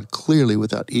life of God clearly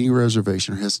without any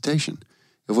reservation or hesitation.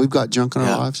 If we've got junk in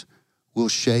our lives, we'll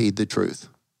shade the truth.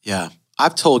 Yeah.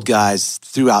 I've told guys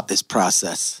throughout this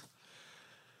process,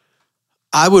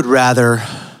 I would rather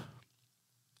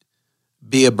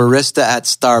be a barista at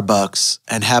Starbucks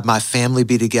and have my family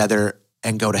be together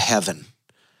and go to heaven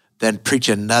than preach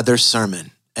another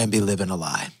sermon and be living a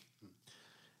lie.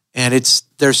 And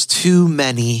there's too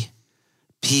many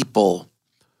people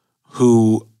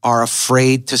who are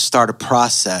afraid to start a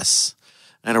process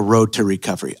and a road to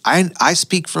recovery. I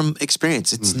speak from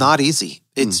experience. It's not easy.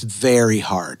 It's very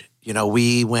hard.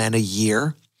 We went a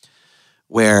year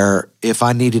where if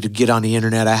I needed to get on the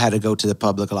internet, I had to go to the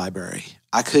public library.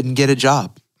 I couldn't get a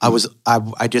job.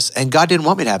 And God didn't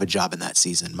want me to have a job in that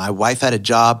season. My wife had a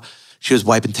job. She was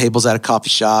wiping tables at a coffee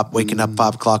shop, waking up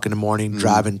 5 o'clock in the morning,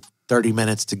 driving 30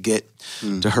 minutes to get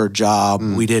to her job.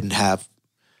 We didn't have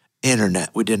internet.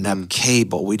 We didn't have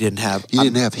cable. We didn't have... You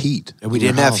didn't have heat. We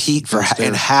didn't have heat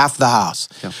in half the house.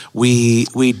 Yeah. We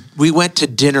went to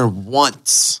dinner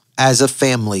once as a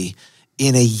family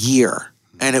in a year,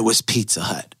 and it was Pizza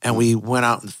Hut. And we went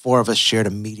out and the four of us shared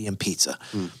a medium pizza.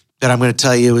 But I'm going to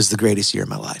tell you, it was the greatest year of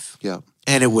my life. Yeah.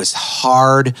 And it was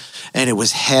hard, and it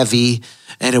was heavy,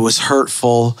 and it was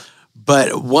hurtful.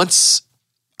 But once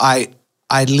I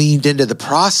leaned into the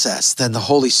process, then the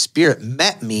Holy Spirit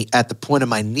met me at the point of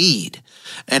my need,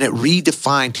 and it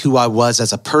redefined who I was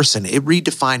as a person. It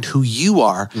redefined who you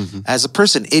are as a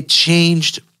person. It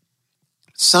changed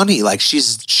Sunny. Like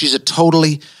she's a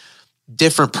totally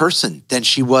different person than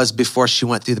she was before she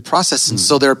went through the process. And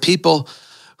so there are people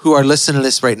who are listening to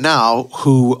this right now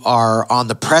who are on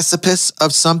the precipice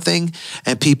of something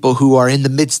and people who are in the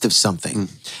midst of something.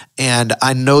 And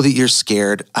I know that you're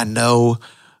scared. I know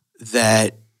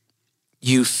that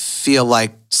you feel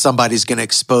like somebody's going to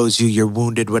expose you, you're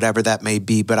wounded, whatever that may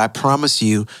be. But I promise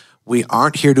you, we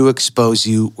aren't here to expose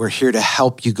you. We're here to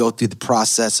help you go through the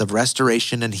process of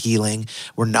restoration and healing.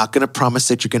 We're not going to promise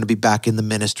that you're going to be back in the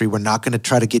ministry. We're not going to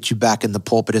try to get you back in the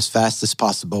pulpit as fast as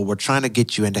possible. We're trying to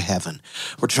get you into heaven.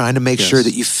 We're trying to make sure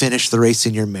that you finish the race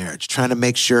in your marriage, trying to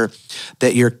make sure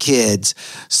that your kids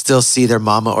still see their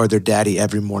mama or their daddy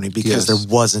every morning because there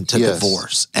wasn't a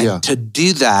divorce. And to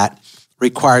do that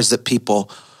requires that people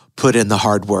put in the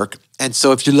hard work. And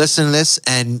so if you listen to this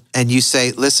and you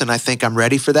say, listen, I think I'm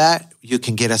ready for that, you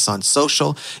can get us on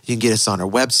social. You can get us on our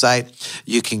website.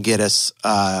 You can get us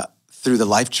through the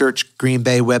Life Church Green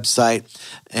Bay website.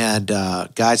 And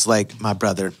guys like my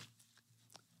brother,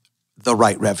 the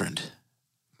Right Reverend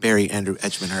Barry Andrew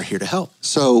Edgemon, are here to help.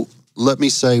 So let me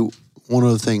say one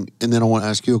other thing, and then I want to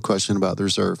ask you a question about the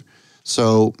reserve.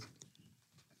 So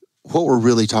what we're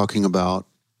really talking about,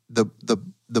 the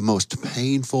most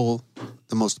painful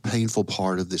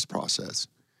part of this process.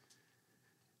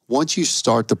 Once you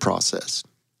start the process,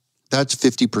 that's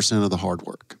 50% of the hard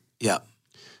work. Yeah.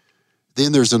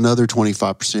 Then there's another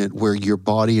 25% where your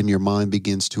body and your mind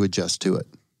begins to adjust to it.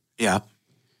 Yeah.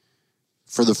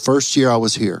 For the first year I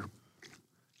was here,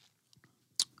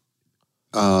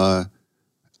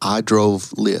 I drove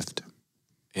Lyft.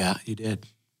 Yeah, you did.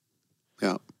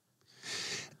 Yeah.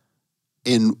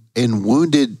 In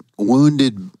wounded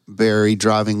Barry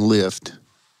driving Lyft,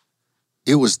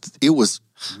 it was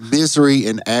misery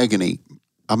and agony.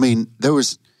 I mean, it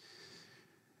was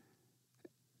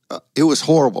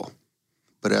horrible.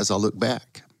 But as I look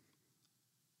back,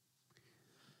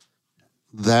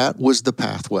 that was the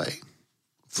pathway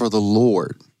for the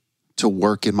Lord to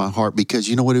work in my heart, because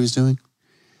you know what he was doing?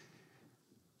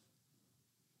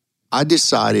 I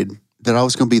decided that I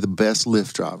was going to be the best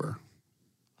Lyft driver.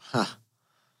 Huh.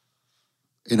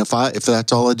 And if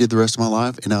that's all I did the rest of my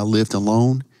life, and I lived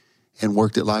alone and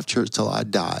worked at Life Church till I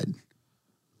died,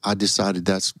 I decided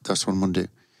that's what I'm going to do.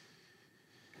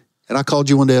 And I called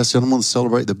you one day. I said, I'm going to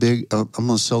celebrate I'm going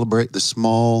to celebrate the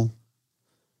small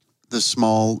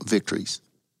victories.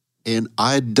 And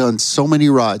I had done so many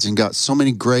rides and got so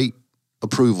many great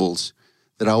approvals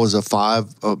that I was a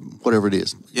 5, whatever it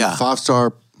is. Yeah.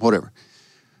 5-star, whatever.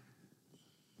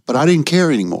 But I didn't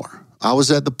care anymore. I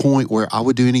was at the point where I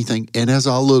would do anything. And as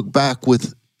I look back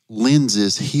with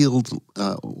lenses,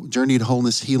 Journey to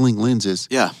Wholeness healing lenses,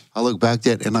 yeah, I look back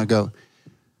at it and I go,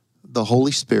 the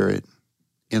Holy Spirit,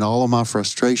 in all of my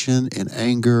frustration and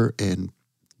anger and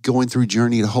going through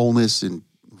Journey to Wholeness and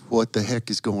what the heck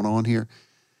is going on here,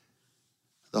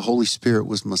 the Holy Spirit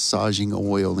was massaging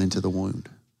oil into the wound.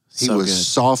 He was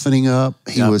softening up.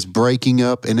 He was breaking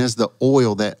up. And as that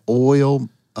oil,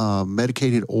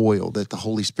 medicated oil that the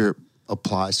Holy Spirit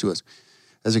applies to us,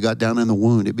 as it got down in the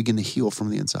wound, it began to heal from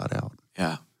the inside out.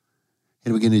 Yeah.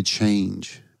 It began to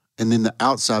change. And then the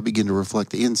outside began to reflect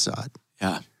the inside.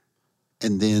 Yeah.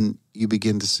 And then you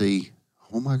begin to see,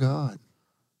 oh my God,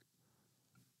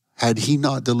 had he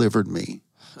not delivered me,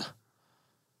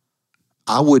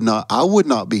 I would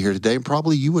not be here today, and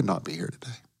probably you would not be here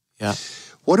today. Yeah.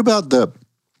 What about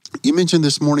you mentioned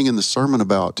this morning in the sermon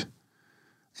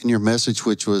in your message,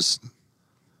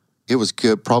 it was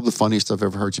good, probably the funniest I've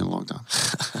ever heard you in a long time.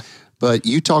 But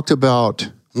you talked about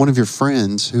one of your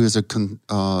friends who is a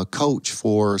coach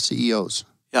for CEOs.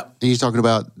 Yeah. And you're talking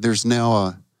about there's now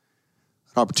an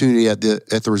opportunity at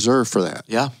the reserve for that.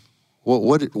 Yeah.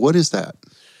 What is that?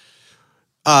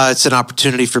 It's an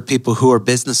opportunity for people who are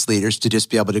business leaders to just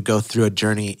be able to go through a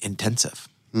journey intensive.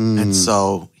 And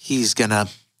so he's going to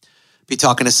be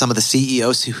talking to some of the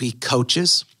CEOs who he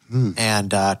coaches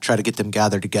and try to get them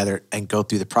gathered together and go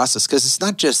through the process. Because it's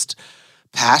not just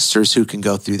pastors who can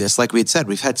go through this. Like we had said,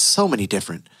 we've had so many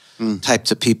different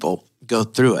types of people go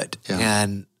through it. Yeah.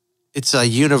 And it's a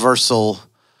universal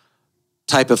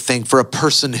type of thing for a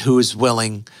person who is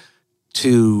willing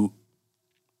to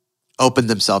open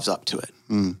themselves up to it.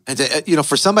 And to,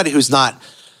 for somebody who's not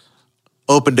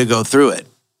open to go through it,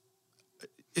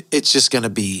 it's just going to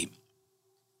be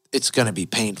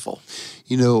painful.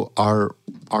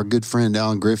 Our good friend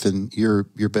Alan Griffin, your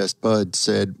best bud,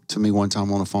 said to me one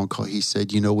time on a phone call, he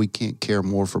said, we can't care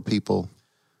more for people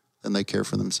than they care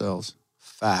for themselves.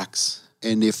 Facts.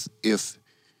 And if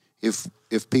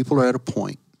people are at a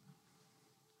point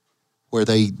where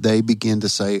they begin to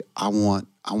say, I want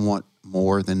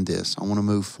more than this. I want to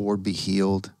move forward, be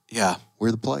healed. Yeah.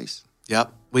 We're the place.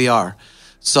 Yep, we are.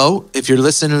 So if you're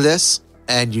listening to this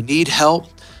and you need help,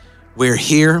 we're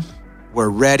here, we're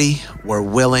ready, we're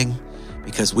willing,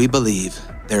 because we believe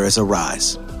there is a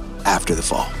rise after the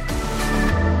fall.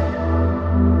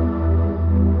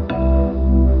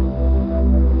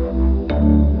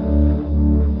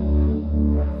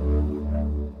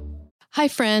 Hi,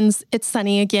 friends. It's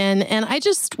Sunny again. And I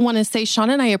just want to say,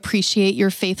 Sean and I appreciate your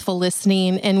faithful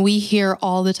listening. And we hear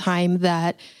all the time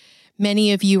that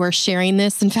many of you are sharing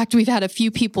this. In fact, we've had a few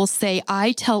people say,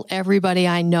 I tell everybody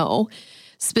I know,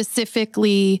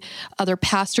 specifically other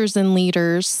pastors and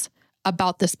leaders,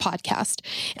 about this podcast.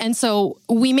 And so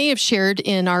we may have shared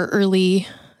in our early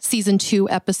season 2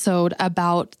 episode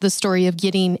about the story of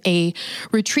getting a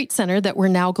retreat center that we're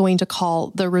now going to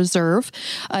call the Reserve.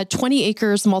 20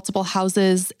 acres, multiple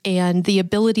houses, and the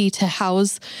ability to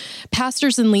house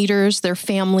pastors and leaders, their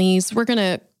families. We're going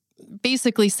to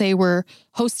basically say we're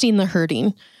hosting the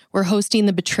hurting, we're hosting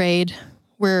the betrayed,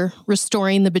 we're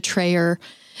restoring the betrayer.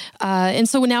 And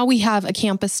so now we have a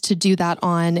campus to do that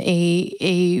on,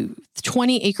 a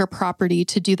 20-acre property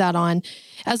to do that on,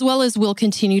 as well as we'll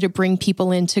continue to bring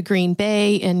people into Green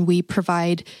Bay, and we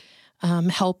provide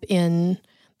help in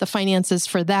the finances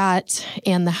for that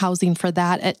and the housing for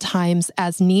that at times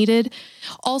as needed.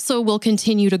 Also, we'll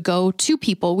continue to go to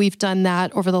people. We've done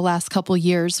that over the last couple of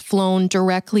years, flown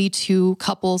directly to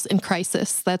couples in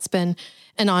crisis. That's been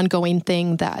an ongoing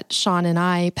thing that Sean and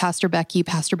I, Pastor Becky,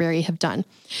 Pastor Barry have done.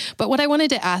 But what I wanted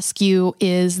to ask you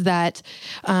is that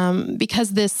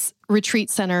because this retreat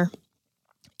center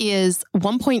is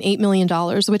 $1.8 million,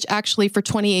 which actually for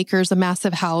 20 acres, a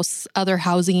massive house, other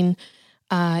housing,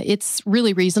 it's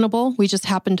really reasonable. We just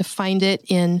happened to find it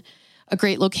in a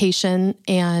great location,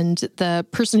 and the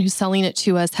person who's selling it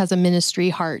to us has a ministry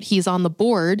heart. He's on the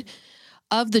board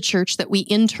of the church that we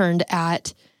interned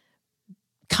at,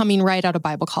 coming right out of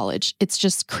Bible college. It's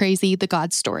just crazy, the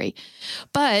God story.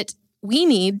 But we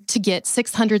need to get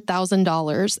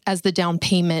 $600,000 as the down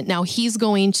payment. Now he's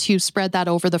going to spread that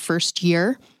over the first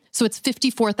year. So it's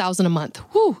 $54,000 a month.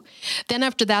 Whew. Then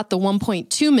after that, the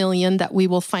 $1.2 million that we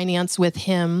will finance with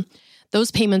him, those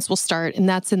payments will start, and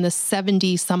that's in the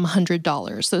 $70-some hundred.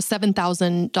 So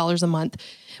 $7,000 a month,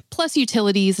 plus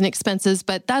utilities and expenses,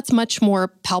 but that's much more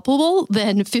palpable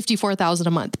than $54,000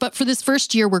 a month. But for this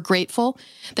first year, we're grateful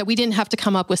that we didn't have to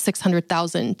come up with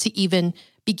 $600,000 to even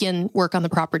begin work on the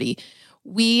property.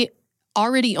 We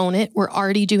already own it. We're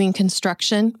already doing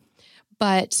construction.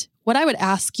 But what I would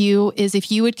ask you is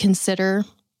if you would consider,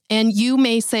 and you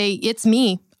may say, it's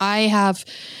me, I have,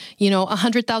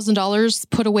 $100,000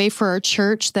 put away for our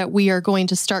church that we are going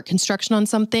to start construction on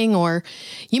something. Or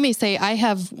you may say, I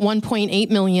have $1.8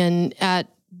 million at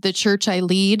the church I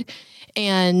lead,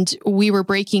 and we were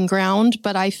breaking ground,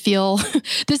 but I feel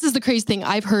this is the crazy thing.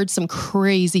 I've heard some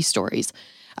crazy stories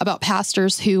about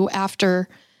pastors who, after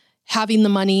having the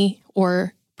money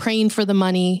or praying for the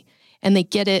money, and they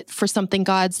get it for something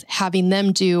God's having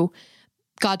them do,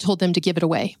 God told them to give it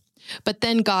away. But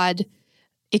then God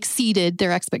exceeded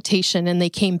their expectation, and they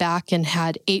came back and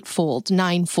had 8-fold,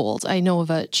 9-fold. I know of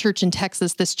a church in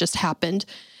Texas, this just happened.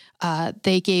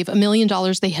 They gave $1 million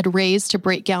they had raised to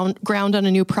break ground on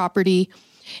a new property,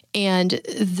 and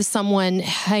someone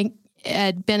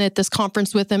had been at this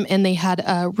conference with them, and they had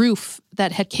a roof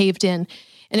that had caved in,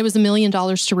 and it was $1 million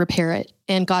to repair it.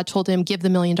 And God told him, give the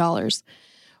 $1 million.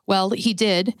 Well, he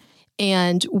did.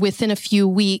 And within a few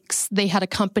weeks, they had a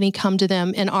company come to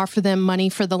them and offer them money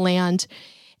for the land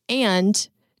and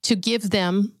to give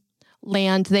them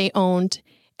land they owned.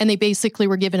 And they basically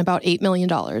were given about $8 million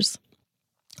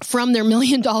from their $1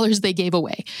 million they gave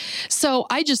away. So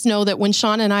I just know that when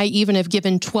Sean and I even have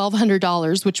given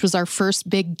 $1,200, which was our first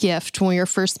big gift when we were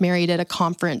first married at a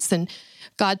conference, and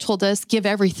God told us, give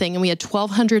everything. And we had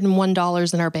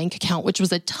 $1,201 in our bank account, which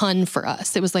was a ton for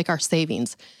us. It was like our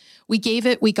savings. We gave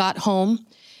it, we got home,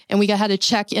 and we had a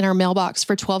check in our mailbox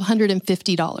for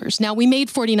 $1,250. Now, we made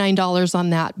 $49 on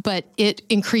that, but it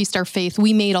increased our faith.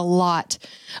 We made a lot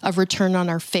of return on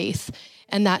our faith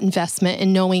and that investment,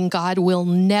 and knowing God will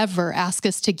never ask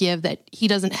us to give, that he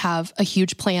doesn't have a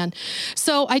huge plan.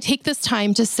 So I take this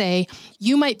time to say,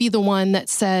 you might be the one that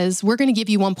says, we're going to give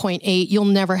you 1.8. You'll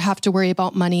never have to worry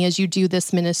about money as you do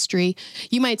this ministry.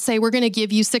 You might say, we're going to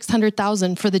give you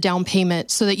 $600,000 for the down payment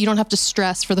so that you don't have to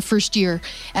stress for the first year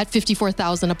at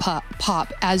 $54,000 a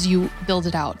pop as you build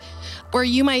it out. Or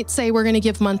you might say, we're going to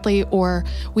give monthly, or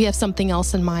we have something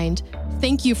else in mind.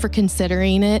 Thank you for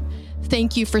considering it.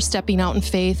 Thank you for stepping out in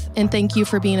faith, and thank you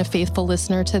for being a faithful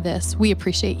listener to this. We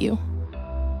appreciate you.